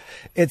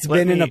it's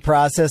been in a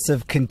process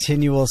of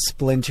continual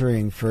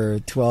splintering for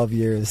 12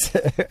 years.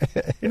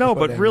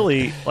 But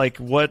really, like,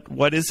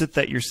 what is it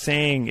that you're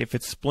saying if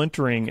it's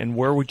splintering, and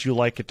where would you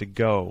like it to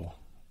go?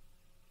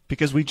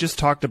 Because we just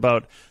talked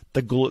about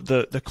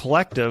the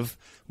collective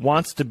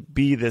wants to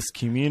be this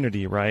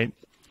community, right?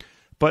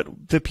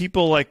 But the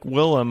people like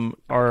Willem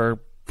are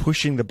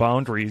pushing the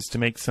boundaries to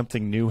make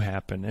something new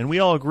happen. And we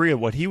all agree that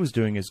what he was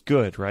doing is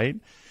good, right?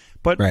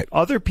 But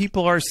other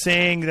people are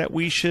saying that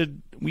we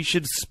should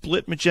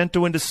split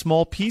Magento into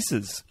small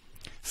pieces.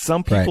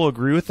 Some people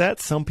agree with that.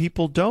 Some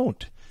people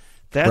don't.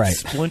 That's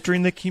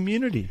splintering the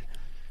community,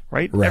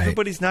 right?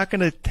 Everybody's not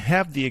going to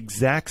have the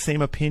exact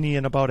same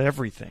opinion about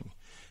everything.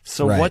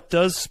 So what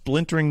does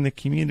splintering the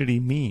community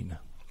mean?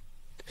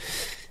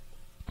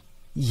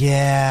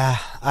 Yeah,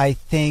 I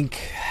think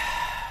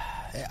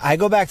I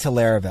go back to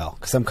Laravel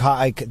because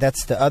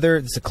that's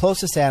the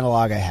closest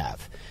analog I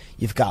have.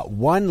 You've got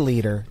one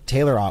leader,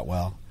 Taylor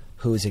Otwell,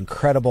 who is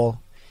incredible.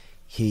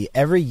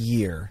 Every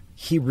year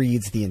he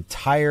reads the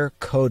entire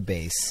code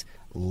base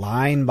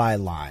line by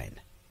line.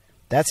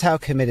 That's how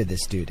committed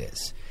this dude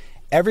is.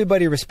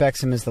 Everybody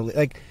respects him as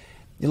a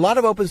lot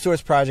of open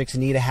source projects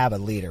need to have a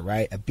leader,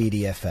 right? A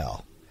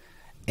BDFL.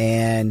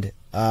 And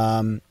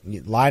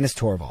Linus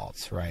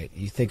Torvalds, right?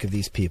 You think of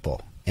these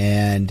people.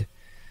 And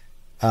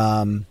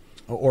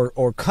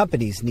or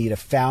companies need a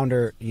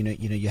founder.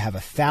 You have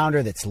a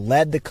founder that's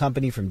led the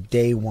company from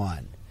day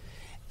one.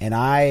 And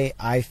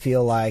I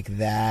feel like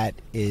that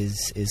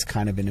is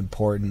kind of an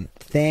important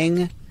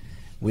thing.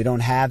 We don't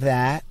have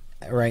that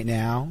right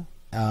now.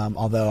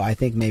 Although I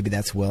think maybe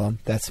that's Willem.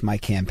 That's my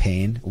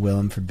campaign,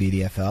 Willem for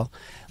BDFL.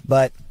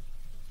 But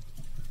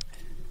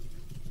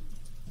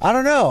I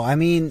don't know.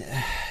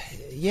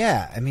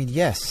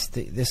 Yes,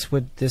 this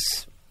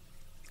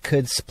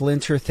could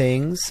splinter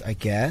things, I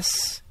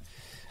guess.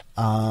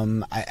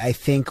 I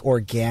think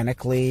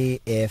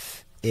organically,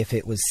 if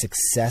it was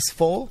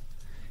successful,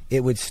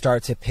 it would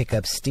start to pick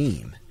up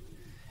steam.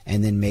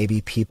 And then maybe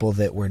people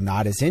that were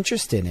not as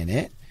interested in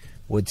it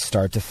would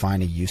start to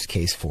find a use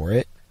case for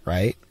it,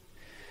 right?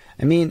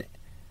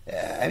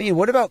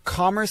 What about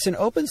commerce and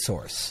open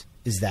source?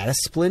 Is that a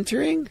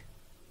splintering?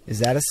 Is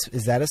that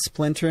a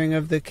splintering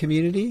of the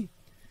community?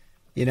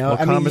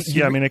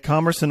 A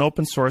commerce and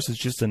open source is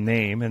just a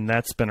name, and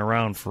that's been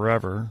around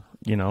forever.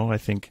 I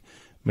think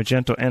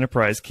Magento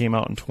Enterprise came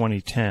out in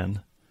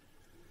 2010.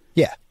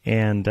 Yeah.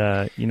 And,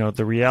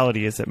 the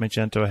reality is that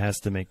Magento has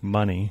to make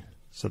money,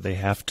 so they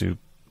have to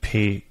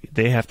pay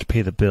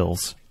the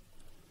bills.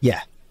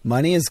 Yeah.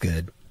 Money is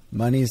good.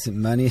 Money is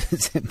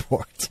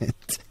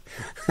important.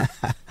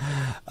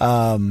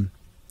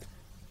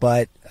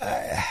 But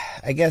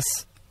I guess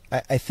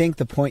I think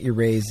the point you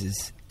raise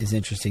is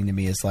interesting to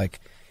me. Is like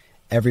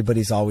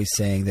everybody's always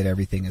saying that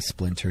everything is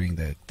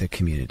splintering the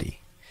community.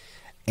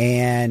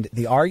 And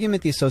the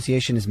argument the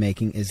association is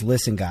making is,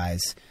 listen,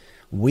 guys,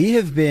 we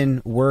have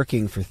been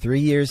working for 3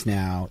 years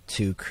now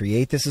to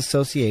create this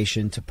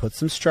association, to put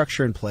some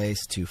structure in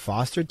place, to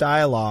foster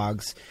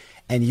dialogues,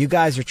 and you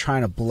guys are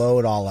trying to blow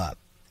it all up.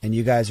 And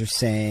you guys are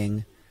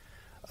saying,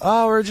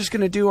 oh, we're just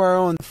going to do our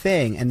own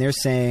thing. And they're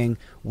saying,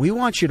 we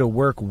want you to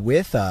work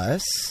with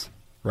us,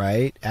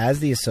 right, as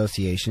the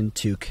association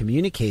to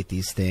communicate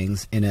these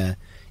things in a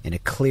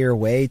clear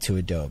way to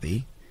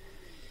Adobe.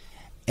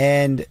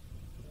 And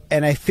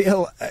I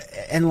feel,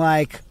 and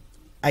like,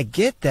 I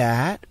get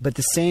that, but at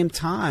the same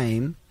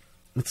time,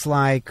 it's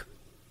like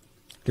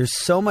there's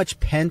so much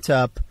pent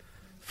up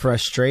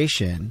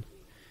frustration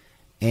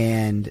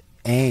and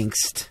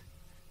angst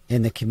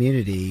in the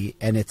community,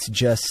 and it's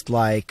just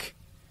like,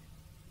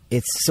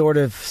 it's sort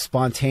of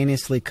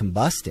spontaneously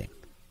combusting.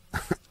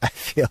 I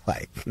feel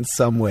like in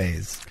some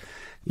ways.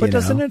 But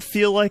doesn't it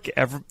feel like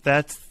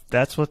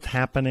that's what's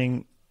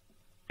happening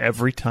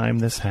every time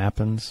this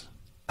happens?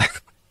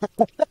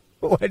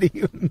 What do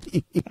you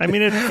mean? I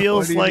mean, it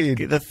feels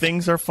like the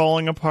things are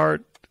falling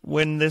apart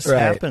when this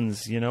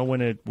happens. You know,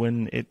 when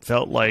it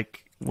felt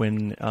like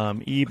when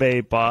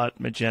eBay bought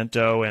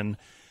Magento and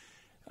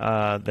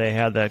they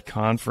had that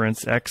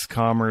conference,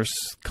 X-Commerce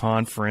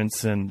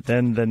conference, and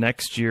then the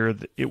next year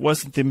it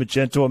wasn't the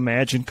Magento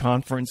Imagine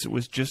conference; it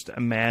was just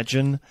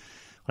Imagine.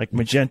 Like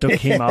Magento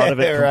came out of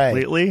it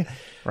completely,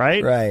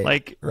 right? Right.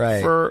 Like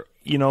for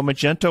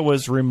Magento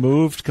was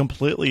removed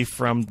completely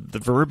from the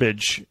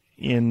verbiage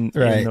in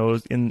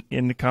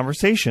the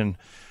conversation.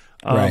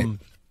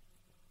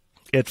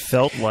 It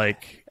felt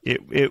like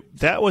it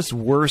that was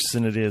worse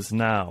than it is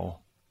now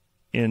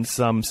in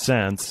some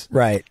sense,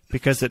 right?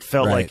 Because it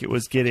felt like it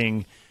was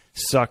getting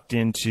sucked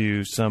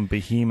into some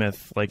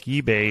behemoth like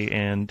eBay,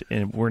 and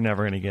we're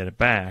never going to get it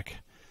back.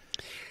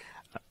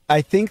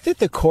 I think that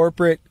the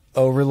corporate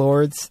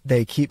overlords,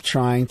 they keep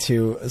trying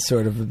to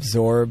sort of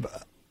absorb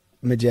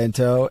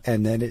Magento,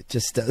 and then it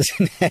just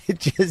doesn't. It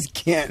just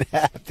can't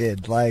happen.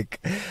 Like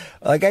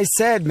I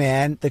said,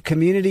 man, the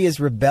community is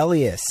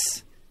rebellious.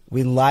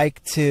 We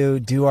like to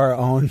do our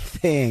own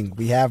thing.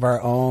 We have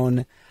our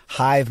own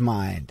hive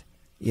mind.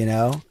 You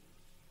know,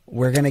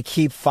 we're gonna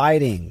keep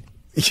fighting.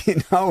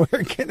 You know,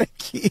 we're gonna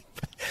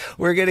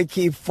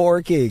keep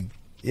forking.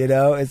 You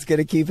know, it's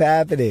gonna keep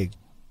happening.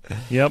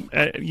 Yep.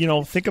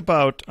 Think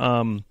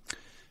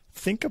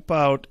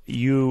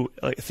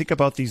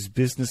about these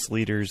business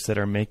leaders that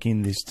are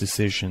making these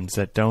decisions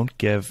that don't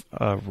give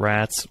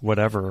rats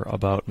whatever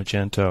about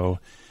Magento.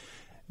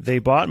 They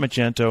bought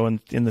Magento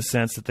in the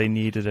sense that they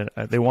needed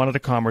they wanted a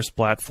commerce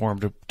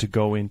platform to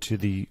go into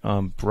the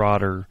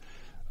broader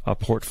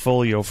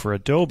portfolio for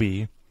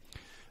Adobe.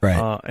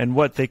 Right. And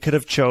what they could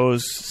have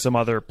chose some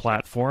other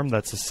platform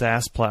that's a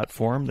SaaS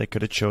platform. They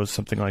could have chose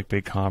something like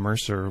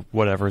BigCommerce or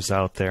whatever's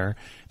out there.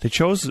 They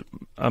chose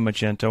a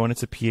Magento, and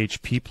it's a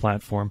PHP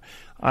platform.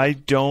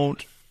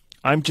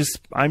 I'm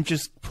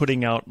just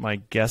putting out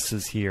my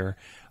guesses here.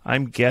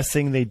 I'm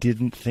guessing they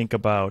didn't think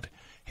about,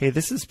 hey,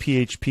 this is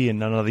PHP and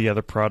none of the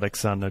other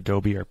products on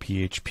Adobe are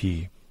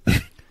PHP.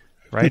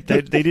 Right?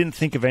 They didn't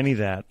think of any of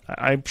that.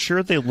 I'm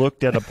sure they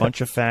looked at a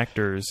bunch of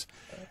factors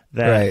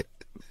that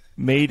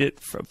made it,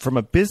 from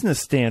a business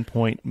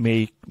standpoint,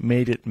 made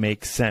it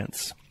make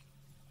sense.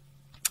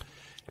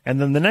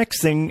 And then the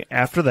next thing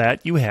after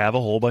that, you have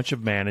a whole bunch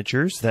of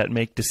managers that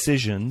make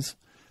decisions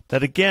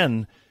that,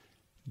 again,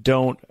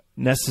 don't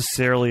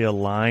necessarily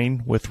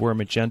align with where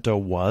Magento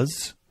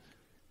was.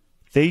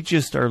 They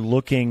just are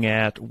looking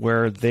at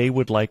where they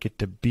would like it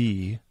to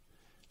be,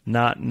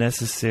 not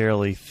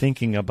necessarily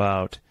thinking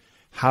about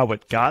how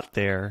it got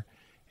there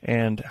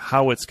and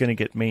how it's going to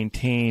get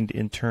maintained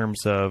in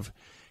terms of,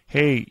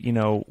 hey,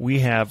 we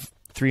have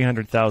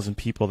 300,000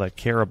 people that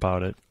care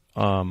about it.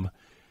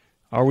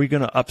 Are we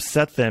going to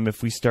upset them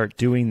if we start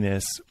doing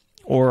this,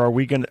 or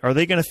are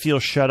they going to feel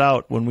shut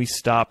out when we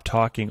stop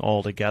talking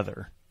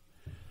altogether?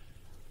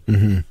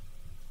 Mm-hmm.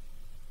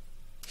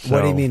 So,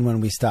 what do you mean when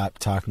we stop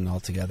talking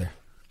altogether?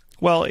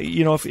 Well,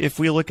 if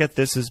we look at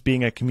this as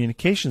being a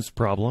communications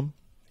problem,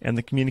 and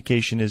the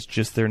communication is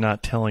just they're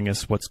not telling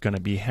us what's going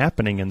to be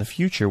happening in the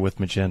future with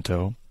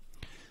Magento,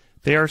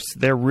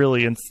 they're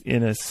really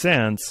in a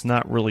sense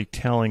not really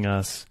telling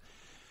us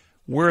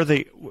where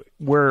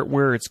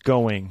it's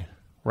going,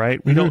 right?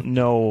 Mm-hmm. We don't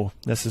know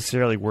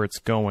necessarily where it's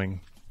going.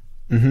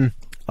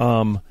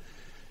 Mm-hmm.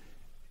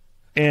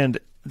 And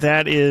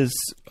that is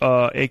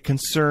a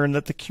concern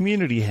that the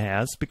community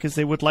has, because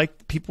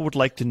people would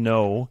like to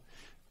know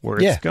where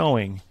it's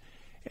going.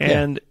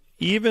 And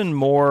even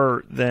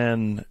more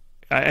than,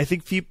 I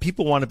think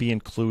people want to be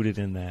included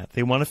in that.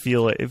 They want to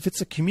feel, if it's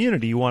a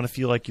community, you want to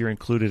feel like you're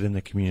included in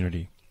the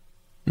community.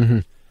 Mm-hmm.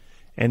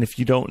 And if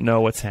you don't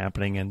know what's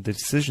happening and the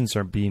decisions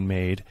are being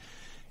made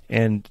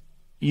and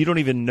you don't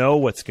even know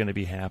what's going to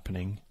be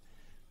happening,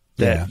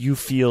 that you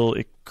feel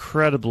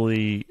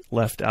incredibly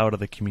left out of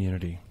the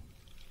community.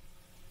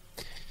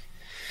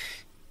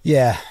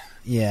 Yeah.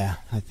 Yeah,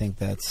 I think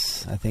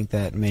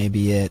that may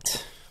be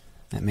it.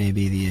 That may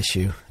be the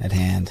issue at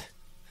hand.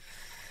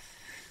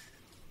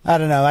 I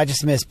don't know. I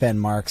just miss Ben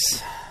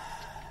Marks.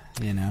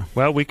 You know.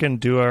 Well, we can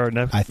do our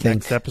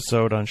next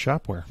episode on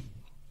Shopware.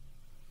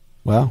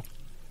 Well,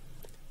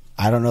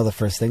 I don't know the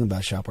first thing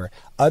about Shopware,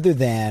 other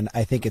than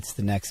I think it's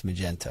the next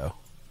Magento.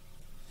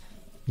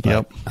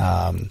 But,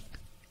 yep.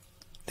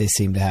 They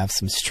seem to have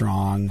some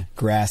strong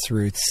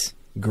grassroots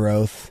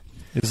growth.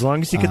 As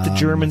long as you get the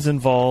Germans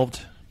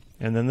involved,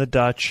 and then the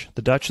Dutch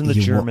and the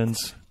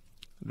Germans,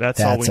 that's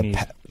all we need.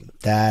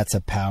 That's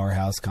a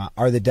powerhouse.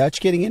 Are the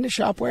Dutch getting into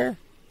Shopware?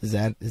 Is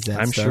that?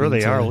 I'm sure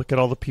they are. Look at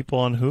all the people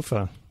on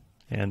Hoofa,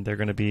 and they're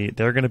going to be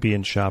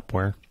in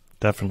Shopware,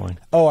 definitely.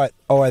 Oh,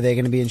 are they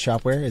going to be in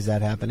Shopware? Is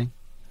that happening?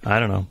 I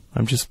don't know.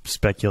 I'm just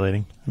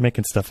speculating. I'm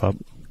making stuff up.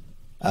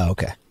 Oh,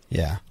 okay.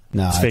 Yeah.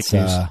 No, it's fake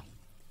news.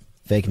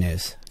 Fake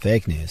news.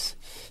 Fake news.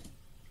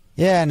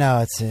 Yeah,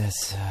 no,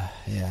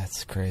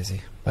 it's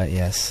crazy. But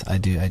yes, I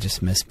do. I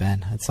just miss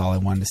Ben. That's all I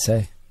wanted to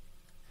say.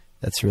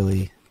 That's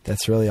really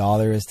all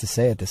there is to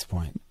say at this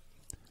point.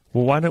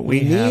 Well, why don't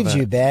we need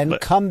you, Ben?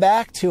 Come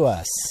back to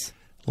us.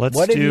 What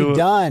have you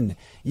done?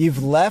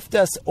 You've left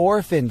us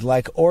orphaned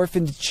like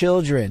orphaned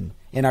children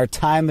in our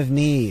time of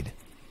need.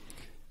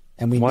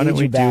 And we need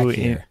you back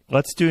here.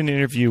 Let's do an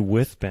interview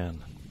with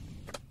Ben.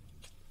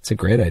 It's a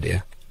great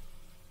idea.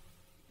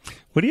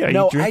 Are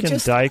you drinking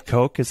Diet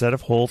Coke? Is that a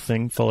whole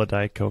thing full of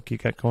Diet Coke you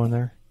got going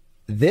there?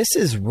 This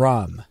is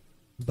rum,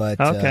 but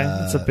okay,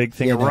 that's a big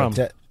thing of rum.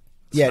 Nice.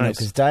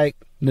 Because Diet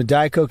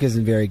Coke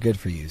isn't very good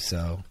for you.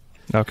 So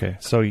okay,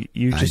 so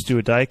you just do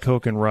a Diet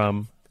Coke and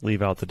rum,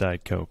 leave out the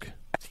Diet Coke,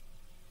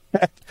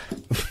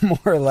 more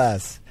or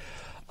less.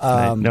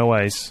 No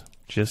ice,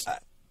 just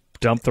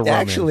dump the rum.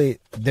 Actually,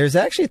 there's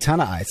actually a ton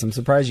of ice. I'm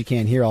surprised you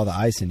can't hear all the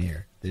ice in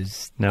here.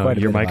 There's quite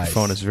a your bit of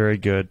microphone ice. is very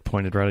good,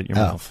 pointed right at your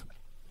mouth.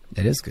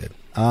 It is good.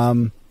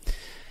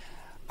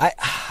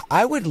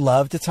 I would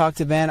love to talk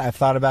to Ben. I've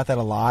thought about that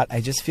a lot.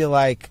 I just feel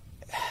like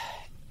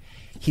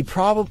he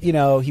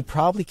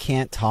probably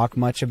can't talk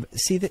much.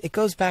 It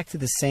goes back to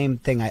the same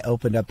thing I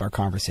opened up our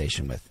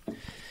conversation with.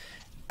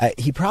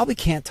 He probably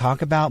can't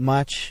talk about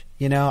much.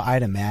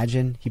 I'd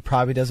imagine he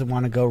probably doesn't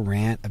want to go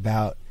rant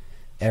about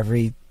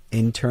every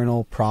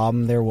internal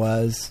problem there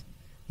was.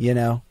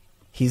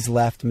 He's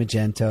left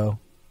Magento.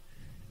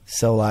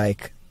 So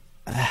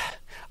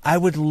I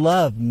would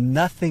love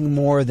nothing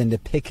more than to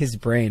pick his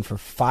brain for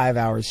 5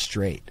 hours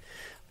straight.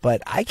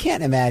 But I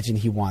can't imagine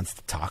he wants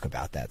to talk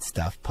about that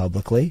stuff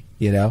publicly,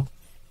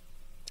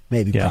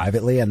 maybe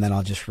privately, and then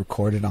I'll just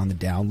record it on the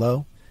down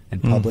low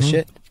and publish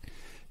it.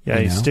 Yeah,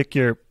 you stick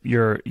your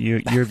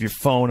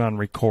phone on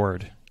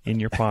record in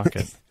your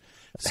pocket.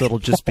 So it'll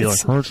just be like,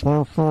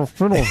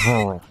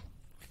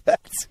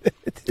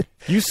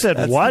 you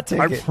said what?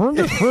 I've heard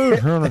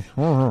it.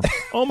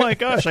 Oh my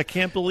gosh, I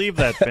can't believe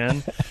that,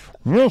 Ben.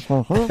 Really?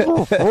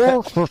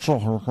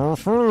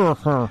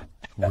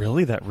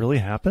 That really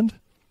happened?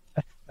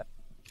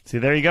 See,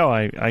 there you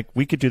go.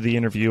 We could do the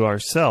interview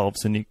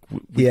ourselves, and we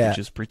could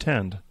just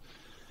pretend.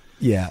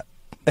 Yeah,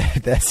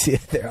 that's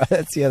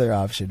the other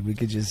option. We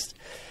could just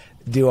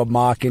do a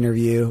mock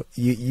interview.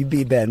 You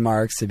be Ben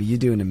Marks. You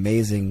do an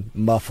amazing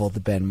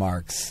muffled Ben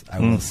Marks, I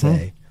will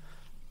say.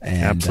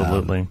 And,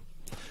 absolutely.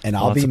 And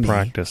I'll be me.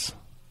 Practice.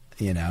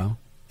 Yeah.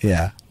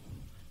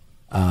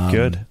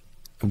 Good.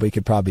 We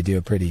could probably do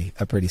a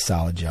pretty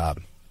solid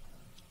job.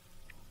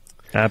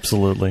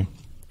 Absolutely.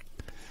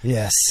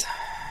 Yes.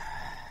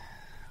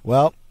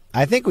 Well,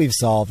 I think we've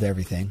solved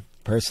everything,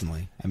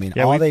 personally. I mean,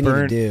 all they need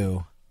to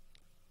do,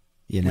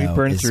 we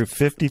burned through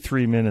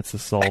 53 minutes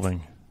of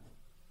solving.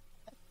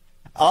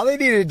 All they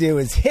need to do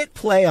is hit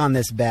play on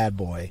this bad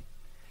boy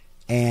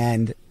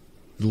and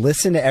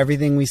listen to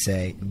everything we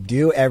say,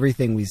 do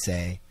everything we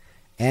say,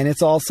 and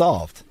it's all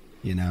solved.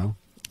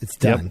 It's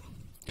done.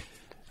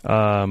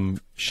 Yep.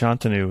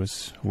 Shantanu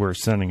is who we're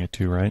sending it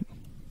to, right?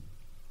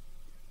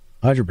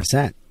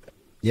 100%.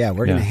 Yeah,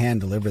 we're going to hand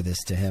deliver this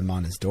to him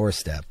on his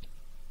doorstep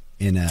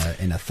in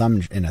a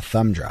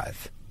thumb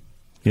drive.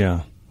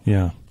 Yeah.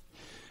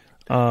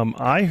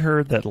 I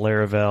heard that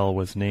Laravel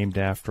was named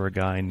after a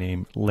guy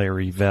named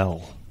Larry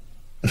Vell.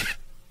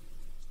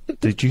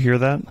 Did you hear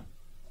that?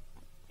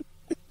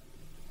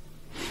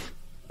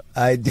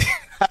 I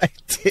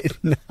did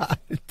not.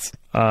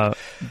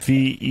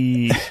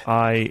 Veil.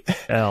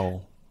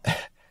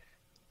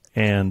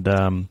 And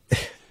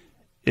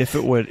if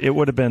it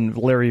would have been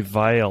Larry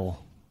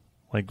Vile,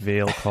 like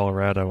Vail,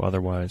 Colorado,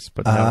 otherwise.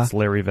 But now it's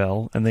Larry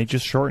Vell, and they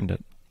just shortened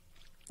it.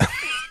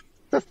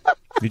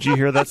 Did you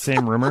hear that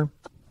same rumor?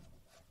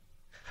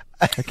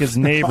 Like his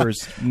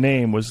neighbor's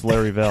name was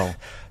Larry Vell.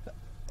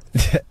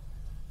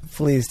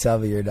 Please tell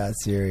me you're not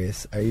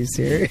serious. Are you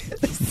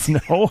serious?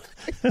 No.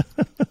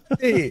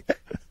 Hey,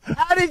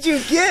 how did you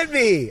get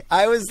me?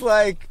 I was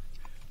like,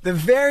 the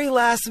very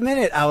last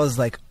minute, I was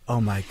like, oh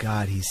my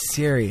God, he's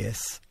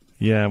serious.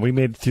 Yeah, we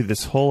made it through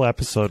this whole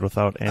episode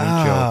without any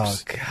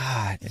jokes. Oh,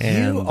 God.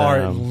 You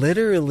are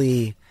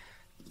literally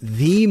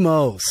the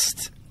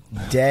most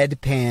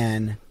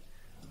deadpan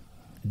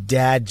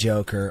dad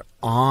joker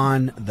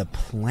on the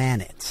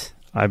planet.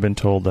 I've been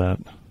told that.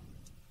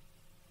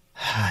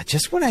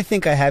 Just when I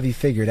think I have you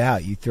figured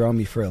out, you throw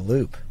me for a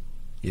loop,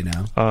 you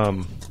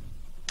know?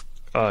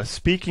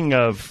 Speaking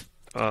of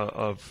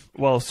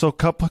so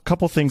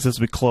couple things as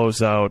we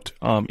close out.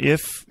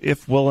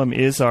 If Willem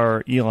is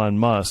our Elon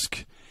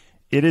Musk,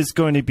 it is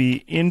going to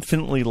be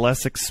infinitely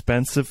less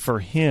expensive for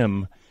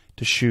him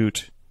to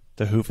shoot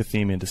the Hoofa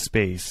theme into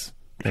space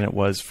than it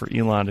was for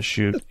Elon to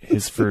shoot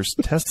his first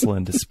Tesla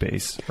into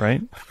space,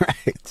 right?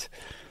 Right.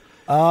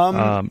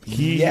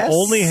 He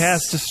only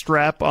has to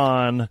strap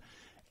on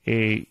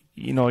I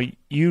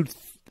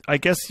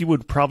guess you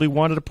would probably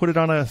want to put it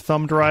on a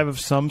thumb drive of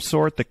some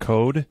sort, the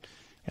code,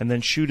 and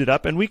then shoot it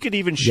up. And we could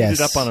even shoot it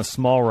up on a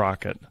small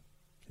rocket.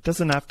 It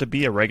doesn't have to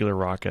be a regular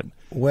rocket.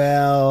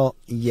 Well,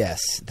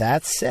 yes.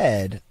 That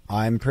said,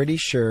 I'm pretty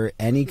sure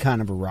any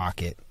kind of a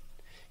rocket,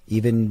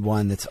 even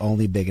one that's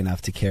only big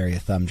enough to carry a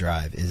thumb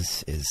drive,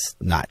 is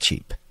not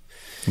cheap.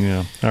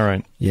 Yeah. All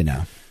right. You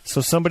know.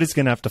 So somebody's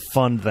going to have to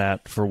fund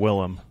that for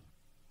Willem.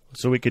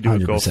 So we could do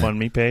 100%. A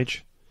GoFundMe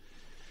page.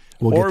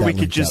 Or we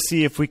could just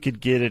see if we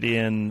could get it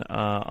in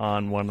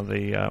on one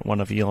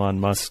of Elon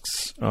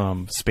Musk's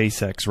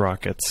SpaceX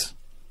rockets.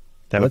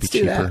 Let's be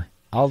cheaper.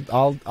 That.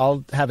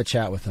 I'll have a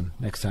chat with him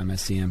next time I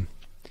see him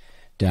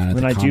down at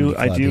the Comedy Club.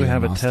 I do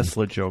have a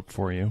Tesla joke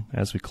for you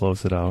as we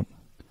close it out.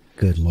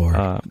 Good Lord!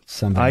 I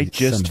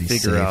just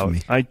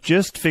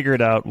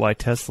figured out why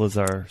Teslas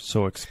are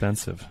so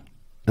expensive.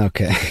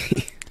 Okay.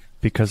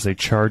 Because they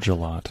charge a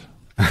lot.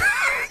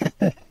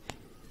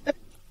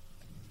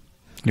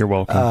 You're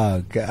welcome.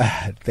 Oh,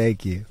 God.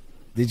 Thank you.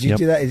 Did you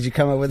do that? Did you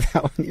come up with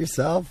that one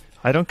yourself?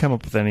 I don't come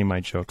up with any of my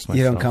jokes myself.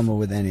 You don't come up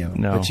with any of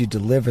them? No. But you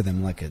deliver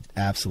them like an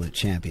absolute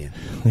champion.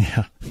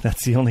 Yeah.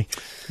 That's the only...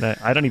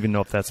 I don't even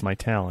know if that's my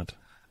talent.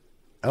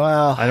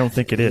 Well... I don't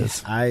think it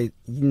is.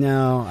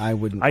 No, I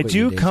wouldn't... I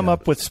do come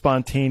up with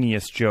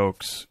spontaneous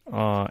jokes,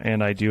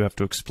 and I do have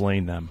to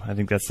explain them. I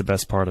think that's the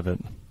best part of it.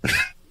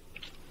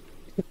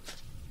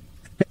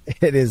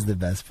 It is the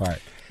best part.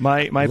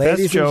 My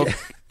best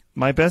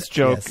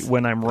joke yes.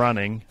 When I'm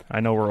running, I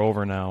know we're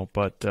over now,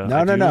 but no.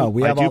 I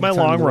do my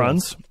long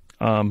runs,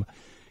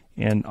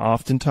 and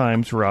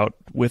oftentimes I'm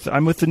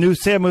with a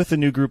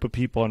new group of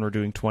people and we're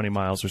doing 20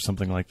 miles or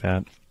something like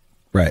that.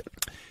 Right.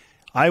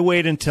 I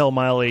wait until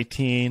mile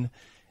 18,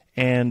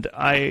 and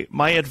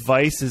my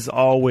advice is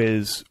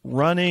always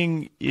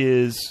running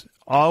is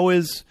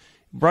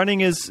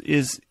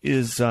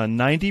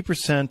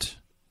 90%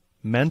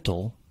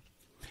 mental,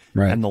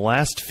 right, and the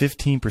last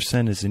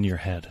 15% is in your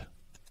head.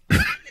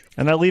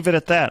 And I leave it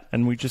at that,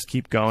 and we just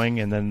keep going.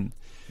 And then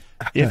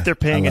if they're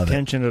paying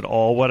attention at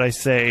all what I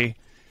say,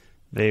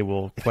 they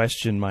will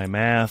question my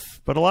math.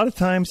 But a lot of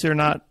times they're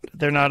not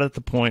at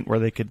the point where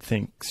they could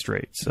think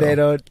straight. So they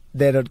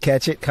don't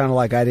catch it, kind of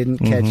like I didn't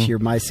catch your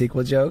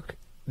MySQL joke.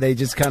 They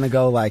just kind of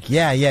go like,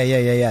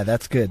 yeah,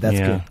 that's good. That's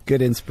good.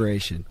 Good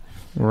inspiration.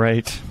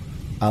 Right.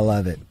 I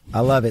love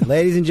it.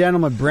 Ladies and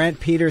gentlemen, Brent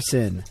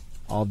Peterson,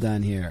 all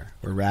done here.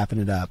 We're wrapping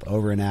it up.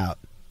 Over and out.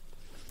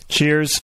 Cheers.